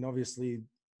 I mean, obviously,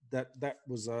 that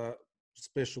was a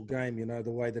special game, you know, the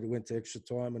way that it went to extra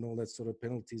time and all that sort of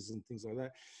penalties and things like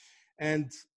that.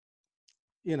 And,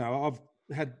 you know, I've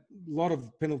had a lot of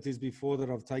penalties before that.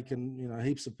 I've taken, you know,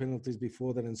 heaps of penalties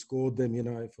before that and scored them, you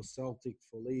know, for Celtic,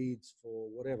 for Leeds, for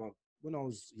whatever, when I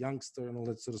was youngster and all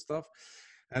that sort of stuff.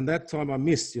 And that time I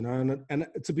missed, you know, and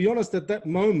to be honest, at that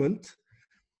moment,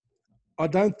 I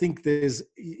don't think there's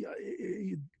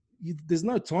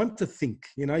no time to think,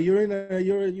 you know, you're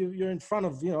in front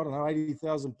of, you know, I don't know,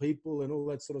 80,000 people and all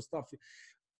that sort of stuff.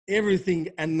 Everything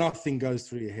and nothing goes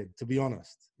through your head, to be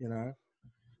honest, you know,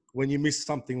 when you miss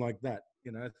something like that,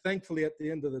 you know. Thankfully, at the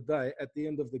end of the day, at the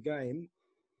end of the game,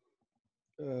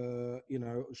 you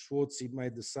know, Schwartzy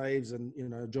made the saves and, you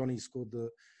know, Johnny scored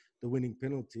the winning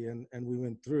penalty and we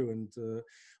went through. And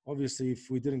obviously, if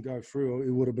we didn't go through, it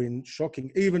would have been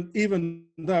shocking. Even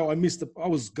though I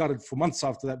was gutted for months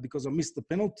after that because I missed the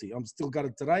penalty. I'm still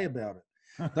gutted today about it.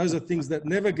 Those are things that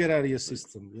never get out of your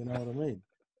system, you know what I mean,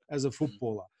 as a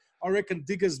footballer. I reckon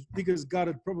Digger's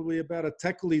gutted probably about a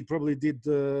tackle he probably did,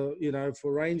 you know,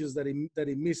 for Rangers that he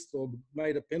missed or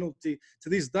made a penalty. To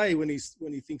this day, when he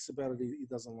thinks about it, he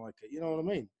doesn't like it. You know what I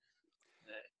mean?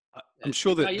 I'm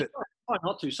sure that. Try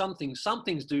not to. Some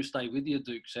things do stay with you,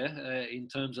 Dukes. In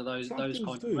terms of those kind of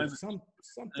moments. Some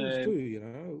things do, you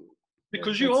know.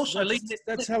 Because you also lead.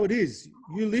 That's how it is.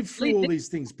 You live through all these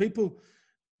things. People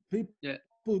think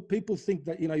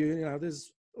that, you know,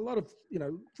 there's a lot of, you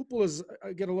know, footballers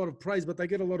get a lot of praise, but they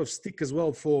get a lot of stick as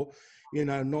well for, you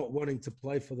know, not wanting to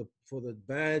play for the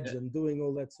badge and doing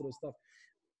all that sort of stuff.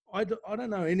 I don't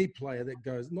know any player that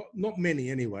goes, not many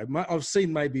anyway. I've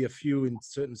seen maybe a few in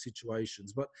certain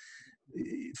situations, but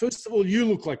first of all, you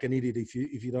look like an idiot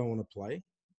if you don't want to play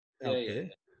out there.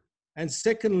 And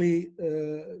secondly,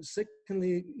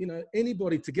 you know,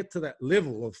 anybody to get to that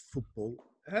level of football,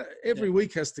 every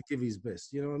week has to give his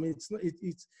best. You know what I mean?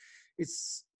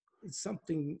 It's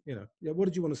something, you know. Yeah, what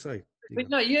did you want to say? But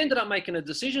no, you ended up making a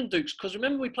decision, Dukes, because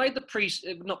remember we played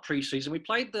we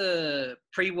played the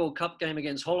pre-World Cup game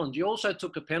against Holland. You also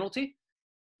took a penalty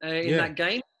in that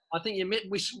game. I think you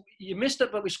missed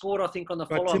it, but we scored, I think, on the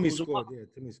follow-up. Timmy scored.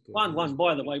 One,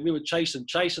 by the way. We were chasing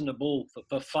the ball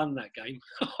for fun that game.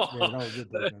 That was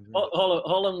good.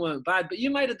 Holland weren't bad, but you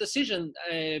made a decision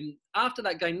after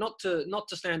that game not to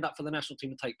stand up for the national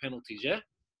team to take penalties, yeah?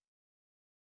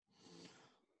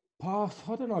 I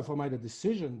don't know if I made a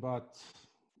decision, but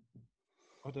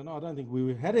I don't know. I don't think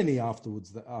we had any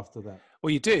afterwards. After that, well,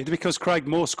 you did because Craig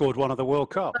Moore scored one of the World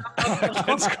Cup. for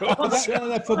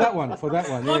that one, yeah,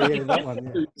 that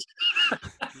one,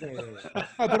 yeah.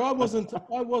 No, but I wasn't.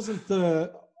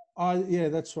 Yeah,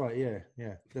 that's right.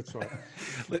 Yeah, that's right.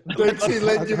 He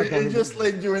just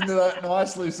led you into that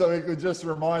nicely, so he could just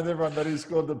remind everyone that he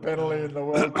scored the penalty in the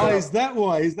World Cup. Oh, is that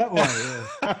why?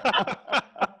 Yeah.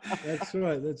 That's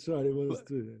right. It was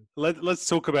too. Let's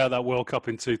talk about that World Cup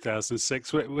in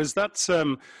 2006. Was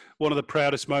that one of the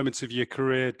proudest moments of your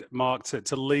career, Mark,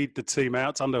 to lead the team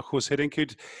out under Guus Hiddink,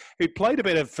 who'd played a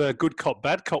bit of good cop,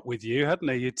 bad cop with you, hadn't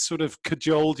he? He'd sort of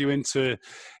cajoled you into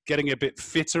getting a bit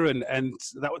fitter, and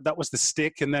that was the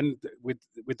stick. And then with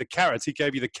the carrot, he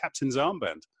gave you the captain's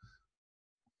armband.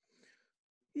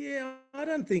 Yeah, I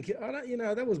don't think, you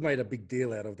know, that was made a big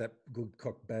deal out of that good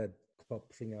cop, bad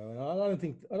thing. I don't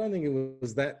think it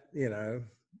was that, you know,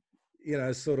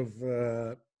 sort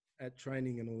of at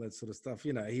training and all that sort of stuff.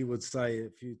 You know, he would say a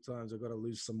few times, I've got to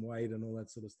lose some weight and all that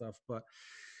sort of stuff. But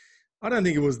I don't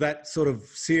think it was that sort of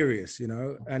serious, you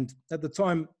know. And at the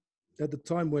time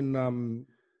when,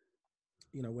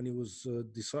 you know, when he was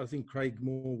decided, I think Craig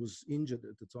Moore was injured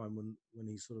at the time when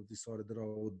he sort of decided that I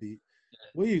would be.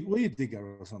 Were you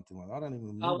Digger or something like that? I don't even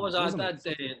remember. I had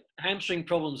hamstring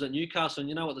problems at Newcastle, and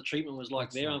you know what the treatment was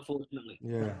like there, unfortunately.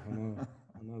 Yeah,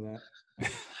 I know that.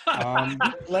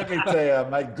 Let me tell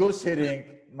you, mate, Guus Hiddink,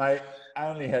 mate,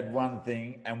 only had one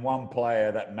thing and one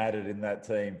player that mattered in that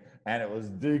team, and it was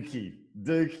Dookie.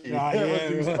 That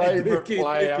was his favourite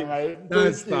player, mate.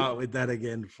 Don't start with that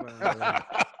again.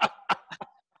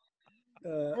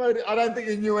 I don't think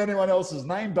he knew anyone else's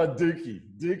name but Dookie.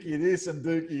 Dookie this and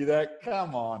Dookie that.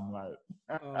 Come on, mate.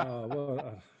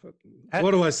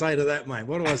 What do I say to that, mate?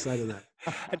 What do I say to that?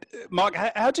 Mark,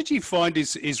 how did you find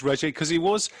his regime?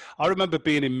 Because I remember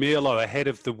being in Milo ahead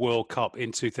of the World Cup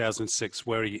in 2006,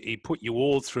 where he put you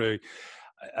all through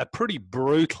a pretty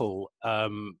brutal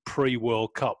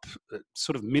pre-World Cup,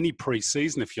 sort of mini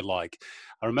pre-season, if you like.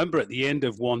 I remember at the end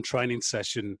of one training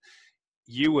session,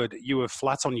 you were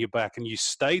flat on your back and you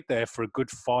stayed there for a good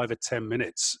 5 or 10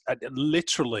 minutes. And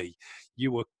literally,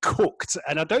 you were cooked.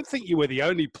 And I don't think you were the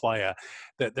only player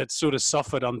that sort of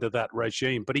suffered under that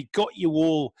regime. But he got you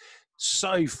all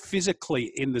so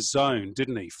physically in the zone,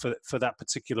 didn't he, for that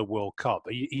particular World Cup?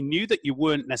 He knew that you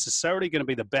weren't necessarily going to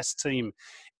be the best team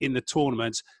in the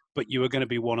tournament, but you were going to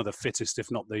be one of the fittest,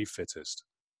 if not the fittest.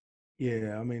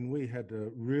 Yeah, I mean, we had a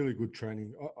really good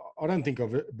training. I don't think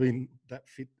I've been that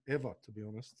fit ever, to be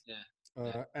honest.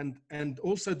 Yeah. And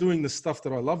also doing the stuff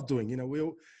that I love doing. You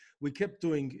know, we kept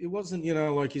doing. It wasn't, you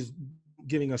know, like he's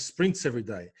giving us sprints every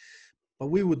day, but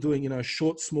we were doing, you know,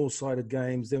 short, small-sided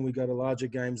games. Then we go to larger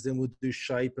games. Then we'd do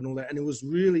shape and all that. And it was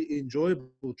really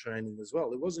enjoyable training as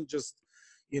well. It wasn't just,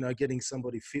 you know, getting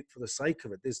somebody fit for the sake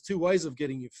of it. There's two ways of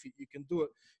getting you fit. You can do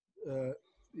it.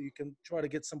 You can try to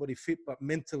get somebody fit but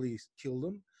mentally kill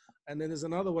them, and then there's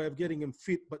another way of getting them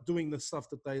fit but doing the stuff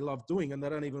that they love doing and they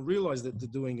don't even realize that they're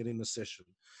doing it in the session.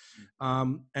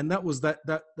 And that was that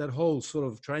whole sort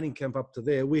of training camp up to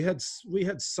there. We had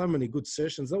so many good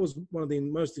sessions. That was one of the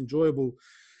most enjoyable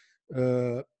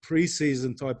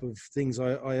pre-season type of things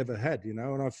I ever had, you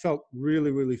know, and I felt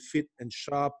really, really fit and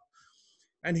sharp.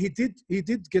 And he did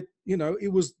get, you know, it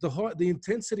was the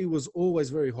intensity was always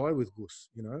very high with Gus,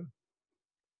 you know.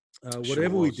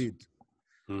 Whatever we did.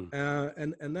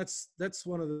 And that's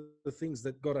one of the things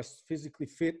that got us physically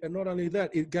fit. And not only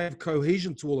that, it gave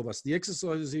cohesion to all of us. The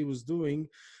exercises he was doing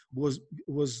was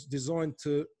designed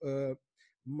to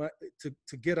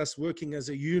get us working as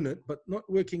a unit, but not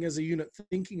working as a unit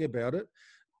thinking about it,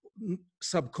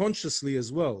 subconsciously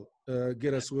as well,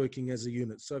 get us working as a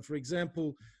unit. So, for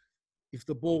example, if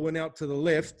the ball went out to the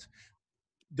left,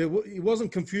 it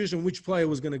wasn't confusion which player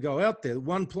was going to go out there.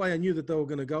 One player knew that they were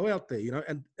going to go out there, you know,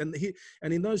 and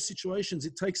in those situations,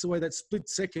 it takes away that split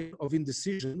second of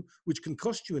indecision, which can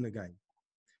cost you in a game.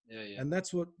 Yeah. And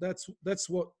that's what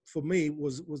for me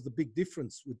was the big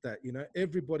difference with that. You know,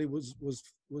 everybody was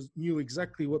knew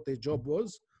exactly what their job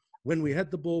was when we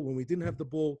had the ball, when we didn't have the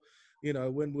ball, you know,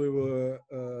 when we were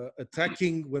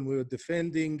attacking, when we were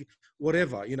defending,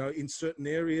 whatever, you know, in certain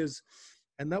areas.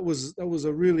 And that was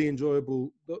a really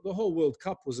enjoyable. The whole World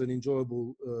Cup was an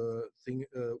enjoyable thing.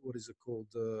 What is it called?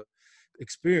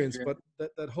 Experience. Yeah.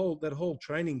 But that whole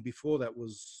training before that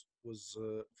was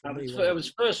for me. It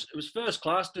was first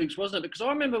class, Dukes, wasn't it? Because I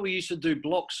remember we used to do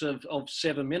blocks of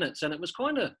 7 minutes, and it was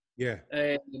kind of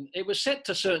it was set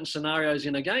to certain scenarios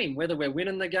in a game, whether we're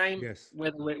winning the game, yes,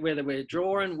 whether we're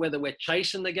drawing, whether we're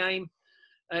chasing the game.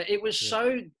 It was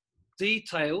so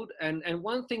detailed, and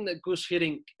one thing that Gus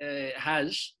Hiddink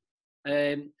has,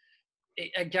 again,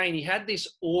 he had this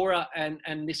aura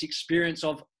and this experience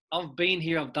of I've been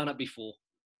here, I've done it before.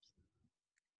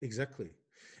 Exactly.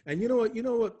 And you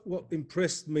know what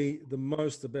impressed me the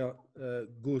most about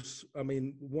Gus, I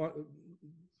mean, what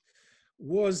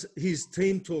was his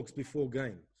team talks before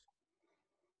games.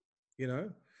 You know,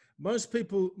 most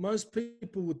people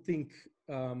would think,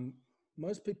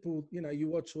 most people, you know, you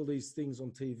watch all these things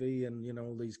on TV and, you know,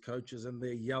 all these coaches and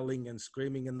they're yelling and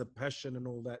screaming and the passion and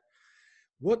all that.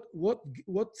 What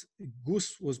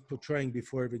Gus was portraying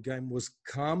before every game was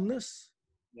calmness.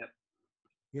 Yep.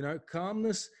 You know,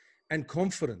 calmness and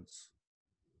confidence.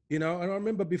 You know, and I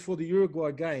remember before the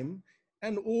Uruguay game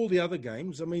and all the other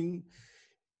games, I mean,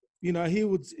 you know,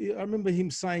 I remember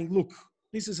him saying, look,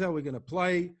 this is how we're going to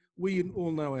play. We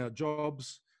all know our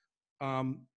jobs.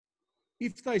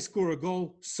 If they score a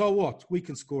goal, so what? We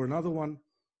can score another one.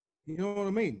 You know what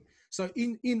I mean? So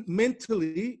in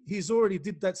mentally, he's already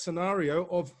did that scenario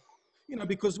of, you know,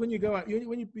 because when you go out,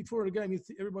 when you before a game,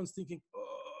 everyone's thinking,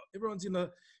 everyone's in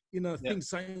a thing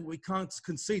saying we can't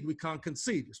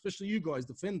concede, especially you guys,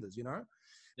 defenders, you know.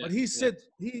 Yeah, but he said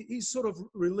he sort of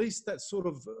released that sort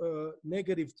of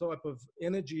negative type of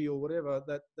energy or whatever,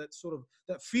 that sort of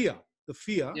that fear,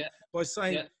 by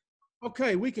saying,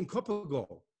 okay, we can cop a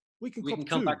goal. We can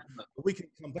come back from that. We can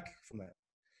come back from that.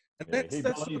 And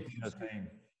that's believed in the team.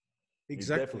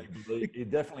 Exactly. He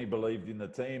definitely believed in the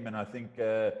team. And I think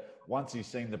once he's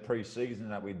seen the pre-season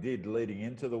that we did leading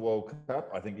into the World Cup,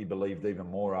 I think he believed even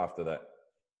more after that.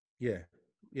 Yeah.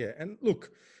 Yeah. And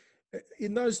look,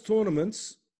 in those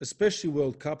tournaments, especially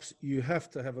World Cups, you have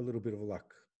to have a little bit of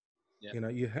luck. Yeah. You know,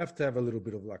 you have to have a little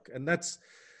bit of luck. And that's,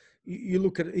 you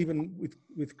look at even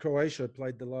with Croatia,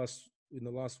 played the last in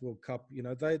the last World Cup, you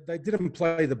know, they didn't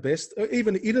play the best.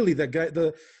 Even Italy,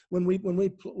 when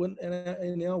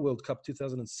in our World Cup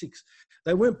 2006,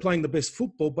 they weren't playing the best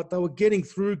football, but they were getting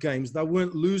through games. They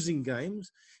weren't losing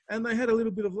games, and they had a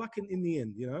little bit of luck in the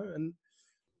end, you know,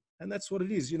 and that's what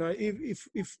it is, you know.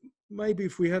 If maybe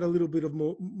if we had a little bit of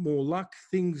more luck,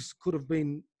 things could have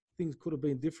been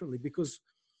differently, because,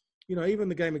 you know, even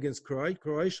the game against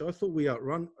Croatia, I thought we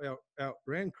outran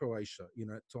Croatia, you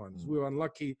know, at times. We were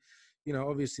unlucky, you know,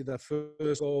 obviously the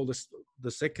first goal,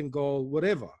 the second goal,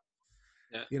 whatever.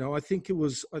 Yeah. You know, I think,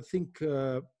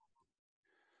 to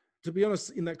be honest,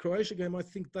 in that Croatia game, I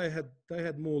think they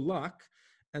had more luck,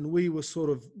 and we were sort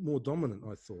of more dominant,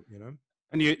 I thought, you know.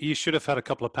 And you should have had a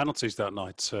couple of penalties that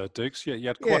night, Dukes. You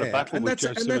had quite a battle with Joe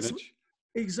Simonovic.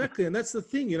 Exactly, and that's the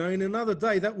thing, you know. In another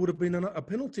day, that would have been a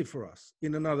penalty for us.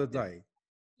 In another day,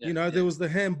 you know, there was the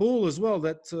handball as well.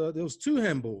 That there was 2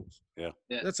 handballs. Yeah,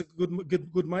 that's a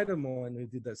good mate of mine who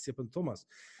did that, Stephen Thomas.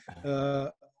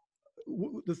 The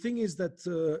thing is that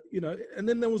you know, and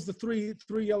then there was the three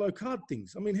yellow card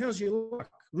things. I mean, how's your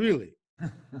luck, really?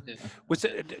 Was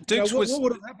it, Dukes, what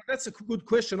would have happened? That's a good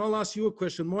question. I'll ask you a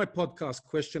question. My podcast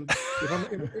question.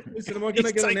 Listen, am I going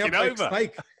to get an Outback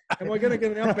steak? Am I going to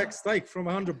get an Outback steak from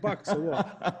 $100 or what?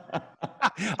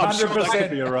 I'm sure that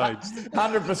could be arranged.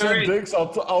 100%, Dukes.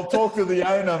 I'll talk to the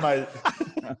owner, mate.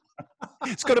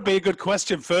 It's got to be a good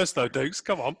question first, though, Dukes.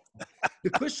 Come on.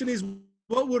 The question is,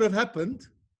 what would have happened?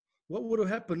 What would have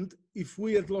happened if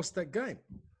we had lost that game?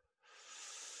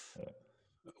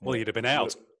 Well, you'd have been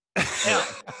out.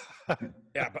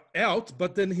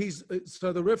 But then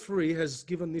so the referee has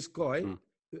given this guy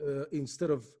instead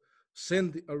of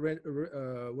send a red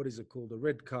what is it called, a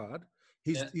red card,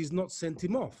 he's not sent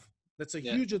him off. That's a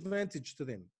huge advantage to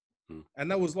them. And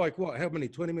that was like, what, how many,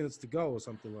 20 minutes to go or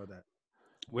something like that.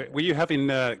 Were you having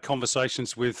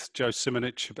conversations with Joe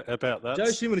Simonovic about that? Joe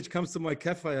Simonovic comes to my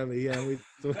cafe over here, and we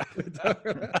don't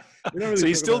really so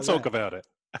you still talk about it?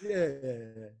 Yeah.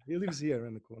 He lives here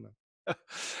around the corner.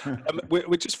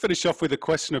 We just finish off with a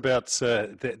question about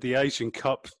the Asian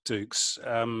Cup, Dukes.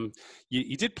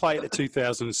 You did play at the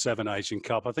 2007 Asian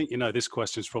Cup. I think you know this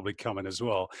question's probably coming as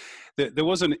well. There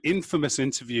was an infamous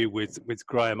interview with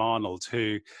Graham Arnold,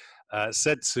 who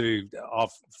said to our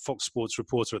Fox Sports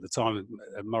reporter at the time,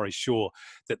 Murray Shaw,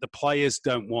 that the players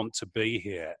don't want to be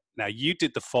here. Now, you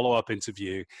did the follow-up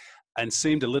interview and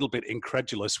seemed a little bit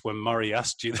incredulous when Murray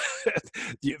asked you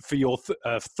for your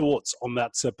thoughts on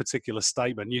that particular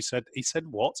statement. He said,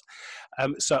 what?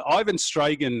 So Ivan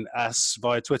Stragan asks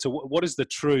via Twitter, what is the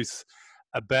truth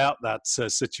about that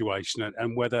situation,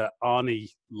 and whether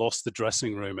Arnie lost the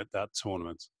dressing room at that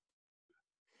tournament?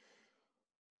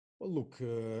 Well, look,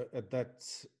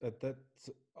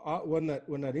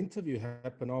 when that interview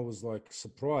happened, I was like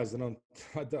surprised, and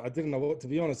I didn't know what, to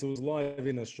be honest. It was live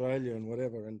in Australia and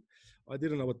whatever, and I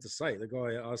didn't know what to say. The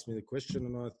guy asked me the question,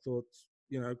 and I thought,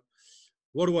 you know,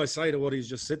 what do I say to what he's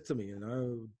just said to me? You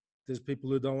know, there's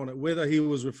people who don't want it. Whether he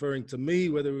was referring to me,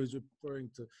 whether he was referring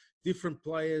to different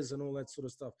players, and all that sort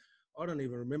of stuff. I don't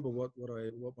even remember what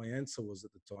my answer was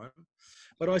at the time,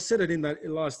 but I said it in that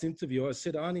last interview. I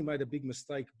said Arnie made a big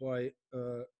mistake by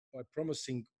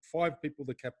promising 5 people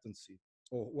the captaincy,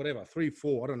 or whatever, 3,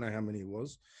 4. I don't know how many it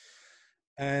was,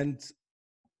 and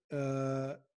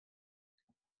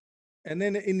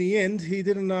then in the end he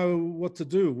didn't know what to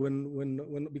do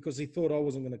when because he thought I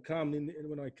wasn't going to come. And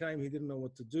when I came, he didn't know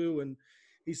what to do, and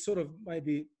he sort of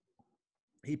maybe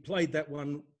he played that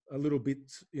one a little bit,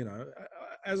 you know.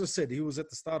 As I said, he was at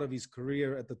the start of his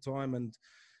career at the time, and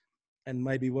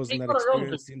maybe wasn't that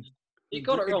experienced. He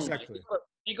got it wrong. Exactly.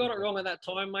 He got it wrong at that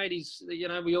time, mate. He's, you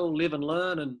know, we all live and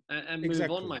learn and move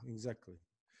on, mate. Exactly.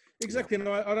 And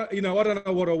I don't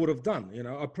know what I would have done. You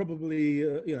know, I probably,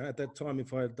 you know, at that time,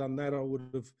 if I had done that, I would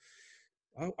have.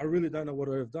 I really don't know what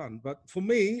I would have done. But for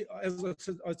me, as I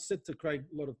said to Craig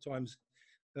a lot of times,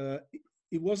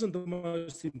 it wasn't the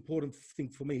most important thing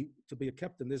for me to be a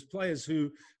captain. There's players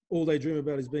who all they dream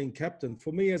about is being captain.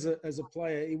 For me, as a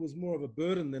player, it was more of a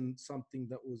burden than something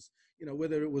that was, you know,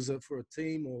 whether it was for a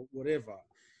team or whatever.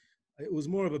 It was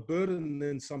more of a burden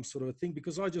than some sort of a thing,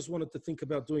 because I just wanted to think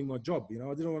about doing my job. You know,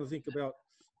 I didn't want to think about,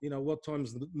 you know, what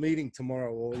time's the meeting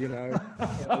tomorrow, or, you know,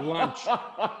 lunch.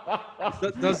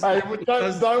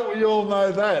 Don't we all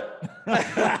know that?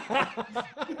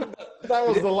 That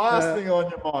was the last thing on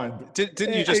your mind.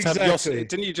 Didn't you just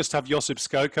have Josip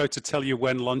Skoko to tell you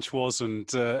when lunch was and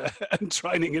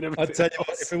training and everything? I tell you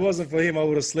what, if it wasn't for him, I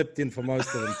would have slept in for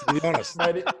most of them, to be honest.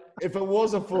 Mate, if it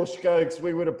wasn't for Skokes,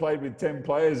 we would have played with 10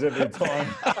 players every time.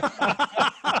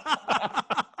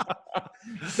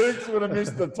 Dukes would have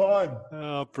missed the time.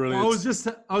 Oh, brilliant.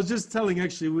 I was just telling,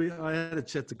 actually, I had a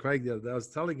chat to Craig the other day. I was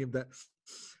telling him that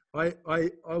I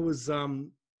was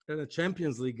in a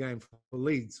Champions League game for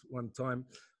Leeds one time.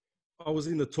 I was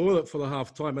in the toilet for the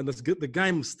half time, and the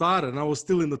game started, and I was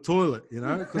still in the toilet, you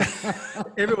know, because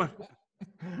everyone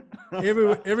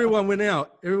went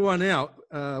out. Everyone out.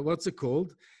 What's it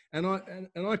called? And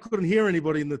I couldn't hear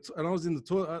anybody and I was in the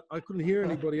toilet. I couldn't hear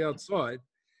anybody outside.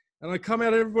 And I come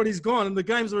out, everybody's gone, and the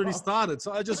game's already started.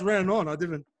 So I just ran on. I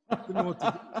didn't know what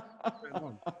to do. Ran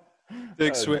on.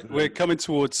 Dukes, we're coming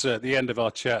towards the end of our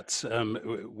chat.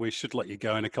 We should let you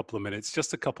go in a couple of minutes.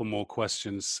 Just a couple more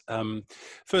questions.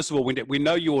 First of all, we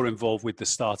know you're involved with the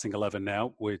starting 11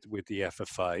 now with the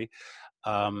FFA.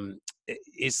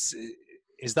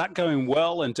 Is that going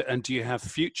well? And do you have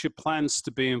future plans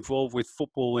to be involved with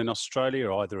football in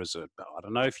Australia, either as I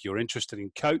don't know if you're interested in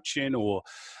coaching or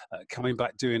coming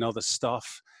back doing other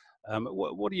stuff?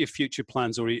 What are your future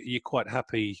plans, or are you quite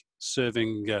happy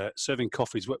serving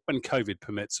coffees when COVID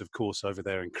permits, of course, over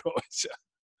there in Croatia?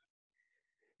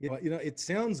 Yeah, you know, it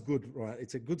sounds good, right?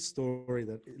 It's a good story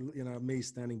that, you know, me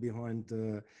standing behind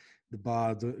the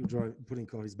bar putting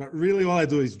coffees, but really all I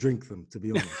do is drink them, to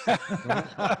be honest. Right?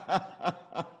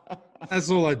 That's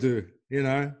all I do, you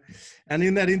know. And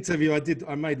in that interview,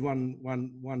 I made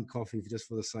one coffee just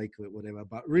for the sake of it, whatever.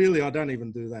 But really, I don't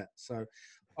even do that. So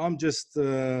I'm just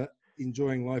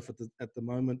enjoying life at the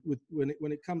moment.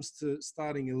 When it comes to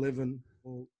starting 11,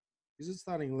 or is it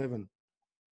starting 11?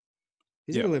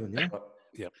 Is it 11? Yeah.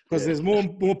 Yeah. Because there's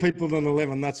more people than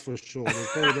 11, that's for sure. There's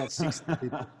probably about 60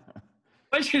 people.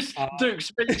 Duke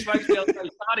speaks makes me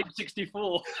starting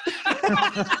 64.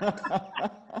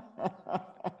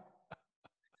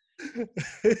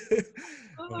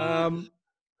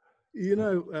 You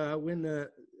know,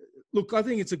 look, I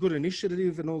think it's a good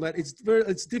initiative and all that.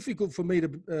 It's difficult for me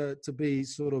to be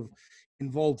sort of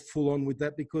involved full on with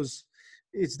that because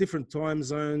it's different time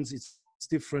zones. It's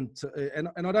different, and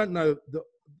I don't know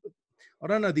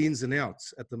the ins and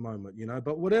outs at the moment, you know,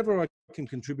 but whatever I can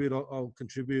contribute, I'll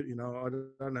contribute, you know. I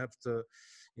don't have to,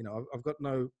 you know, I've got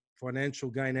no financial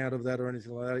gain out of that or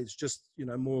anything like that. It's just, you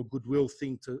know, more goodwill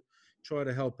thing to try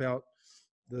to help out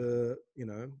the, you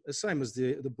know, the same as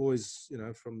the boys, you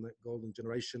know, from the golden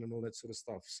generation and all that sort of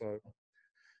stuff. So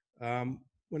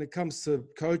when it comes to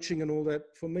coaching and all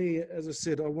that, for me, as I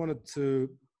said, I wanted to,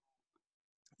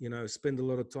 you know, spend a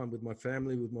lot of time with my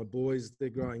family, with my boys. They're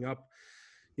growing up.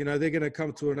 You know, they're going to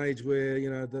come to an age where, you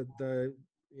know,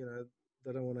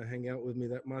 they don't want to hang out with me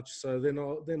that much. So then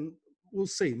we'll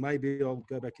see. Maybe I'll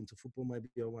go back into football. Maybe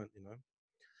I won't, you know.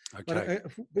 Okay.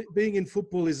 But being in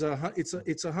football is it's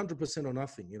 100% or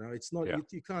nothing, you know. It's not,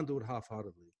 you can't do it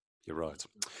half-heartedly. You're right.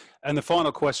 And the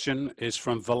final question is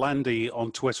from Valandi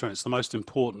on Twitter, and it's the most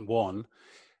important one.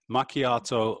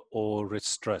 Macchiato or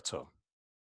ristretto?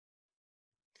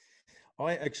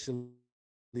 I actually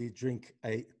drink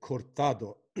a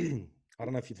cortado. I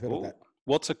don't know if you've heard of that.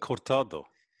 What's a cortado?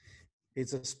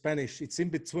 It's a Spanish. It's in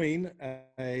between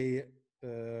it's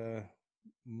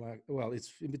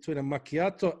in between a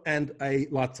macchiato and a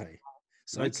latte.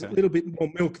 So it's a little bit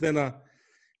more milk than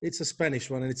it's a Spanish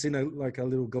one, and it's in a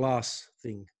little glass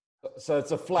thing. So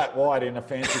it's a flat white in a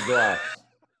fancy glass.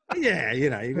 Yeah, you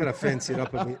know, you got to fancy it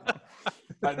up a bit.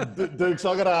 Dukes,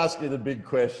 I've got to ask you the big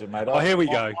question, mate. Here we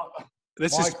go.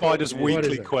 This is Spider's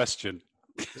weekly question.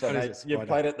 So, mate, you've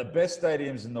played at the best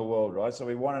stadiums in the world, right? So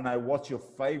we want to know what's your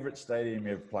favourite stadium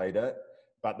you've played at.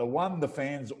 But the one the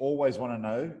fans always want to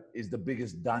know is the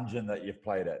biggest dungeon that you've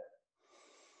played at.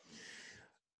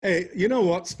 Hey, you know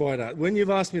what, Spider? When you've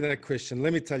asked me that question,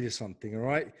 let me tell you something, all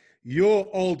right? Your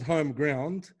old home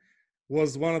ground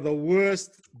was one of the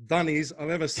worst dunnies I've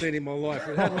ever seen in my life.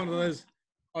 It had one of those,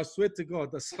 I swear to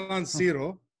God, the San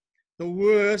Siro, the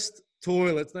worst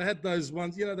toilets. They had those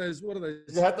ones, you know, those, what are those?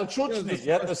 You had the chuchni,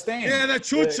 you had the stand. Yeah, the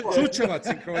chuchavac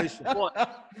in Croatia. What?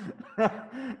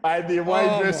 And the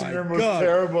away dressing room was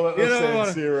terrible at the San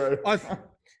Siro.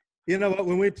 You know what?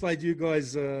 When we played you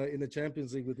guys in the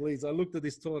Champions League with Leeds, I looked at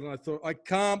this toilet and I thought, I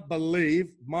can't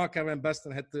believe Marco Van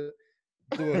Basten had to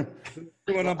do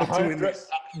a number two in this.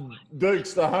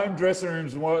 Dukes, the home dressing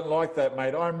rooms weren't like that,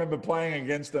 mate. I remember playing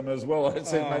against them as well. I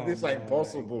said, mate, this ain't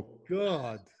possible.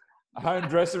 God. Home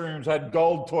dressing rooms had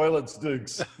gold toilets,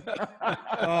 Dukes.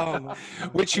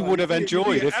 Which you would have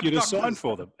enjoyed if you'd have signed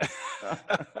for them.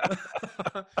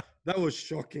 That was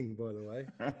shocking, by the way.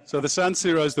 So the San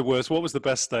Siro is the worst. What was the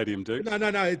best stadium, Duke? No,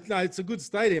 it's a good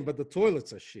stadium, but the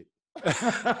toilets are shit.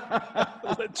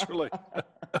 Literally.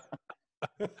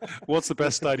 What's the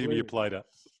best stadium you played at?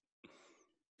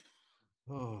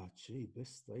 Oh, gee,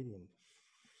 best stadium.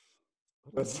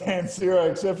 The San Siro,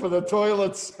 except for the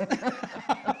toilets. Yeah,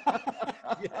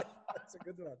 that's a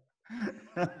good one.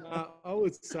 I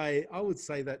would say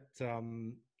that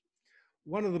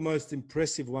one of the most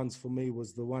impressive ones for me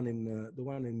was the one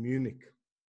in Munich.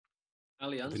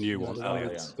 Allianz. The new one,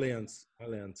 Allianz.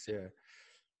 Allianz, yeah.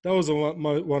 That was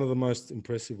one of the most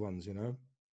impressive ones, you know.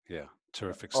 Yeah,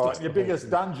 terrific All stuff. right, your biggest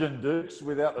dungeon, Dukes,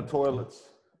 without the toilets.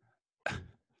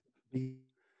 In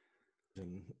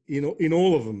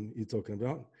all of them you're talking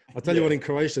about. I'll tell you what, in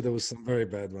Croatia there was some very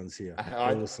bad ones here.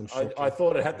 I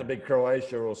thought it had to be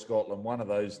Croatia or Scotland. One of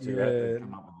those two had to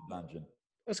come up with a dungeon.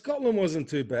 Scotland wasn't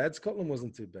too bad.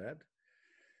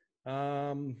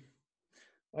 I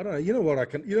don't know. You know what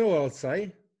I'll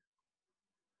say?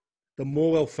 The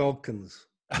Morwell Falcons.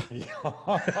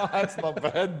 That's not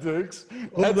bad, Dukes.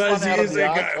 All those years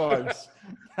ago. Archives.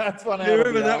 That's one out You of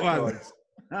remember the that archives.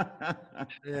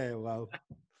 Yeah, well,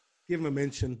 give them a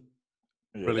mention.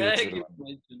 Brilliant.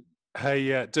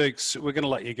 Hey, Dukes, we're going to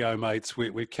let you go, mates.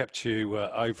 We've kept you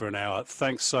over an hour.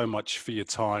 Thanks so much for your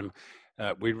time.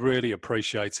 We really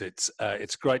appreciate it.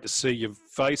 It's great to see your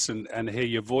face and hear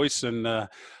your voice, and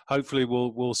hopefully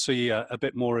we'll see a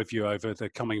bit more of you over the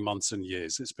coming months and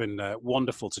years. It's been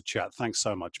wonderful to chat. Thanks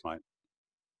so much, mate.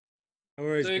 No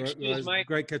worries, mate.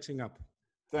 Great catching up.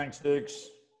 Thanks, Dukes.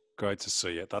 Great to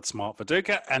see you. That's Mark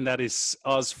Viduka, and that is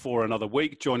us for another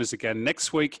week. Join us again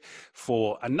next week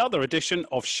for another edition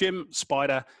of Shim,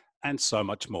 Spider, and so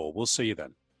much more. We'll see you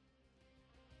then.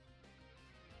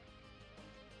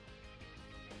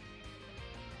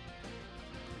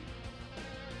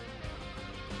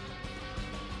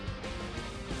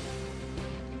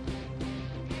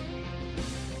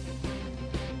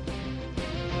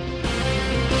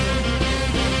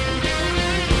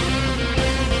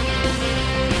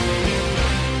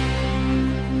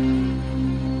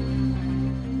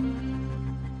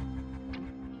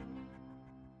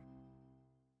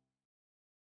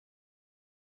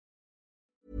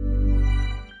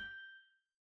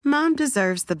 Mom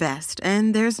deserves the best,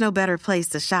 and there's no better place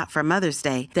to shop for Mother's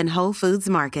Day than Whole Foods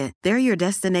Market. They're your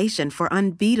destination for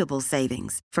unbeatable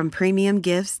savings, from premium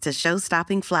gifts to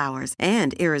show-stopping flowers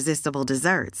and irresistible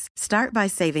desserts. Start by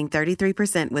saving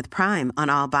 33% with Prime on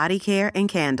all body care and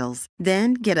candles.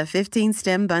 Then get a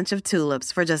 15-stem bunch of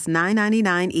tulips for just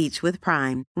 $9.99 each with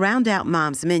Prime. Round out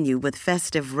Mom's menu with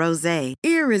festive rosé,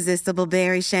 irresistible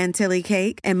berry chantilly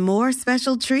cake, and more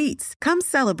special treats. Come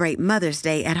celebrate Mother's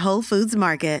Day at Whole Foods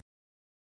Market.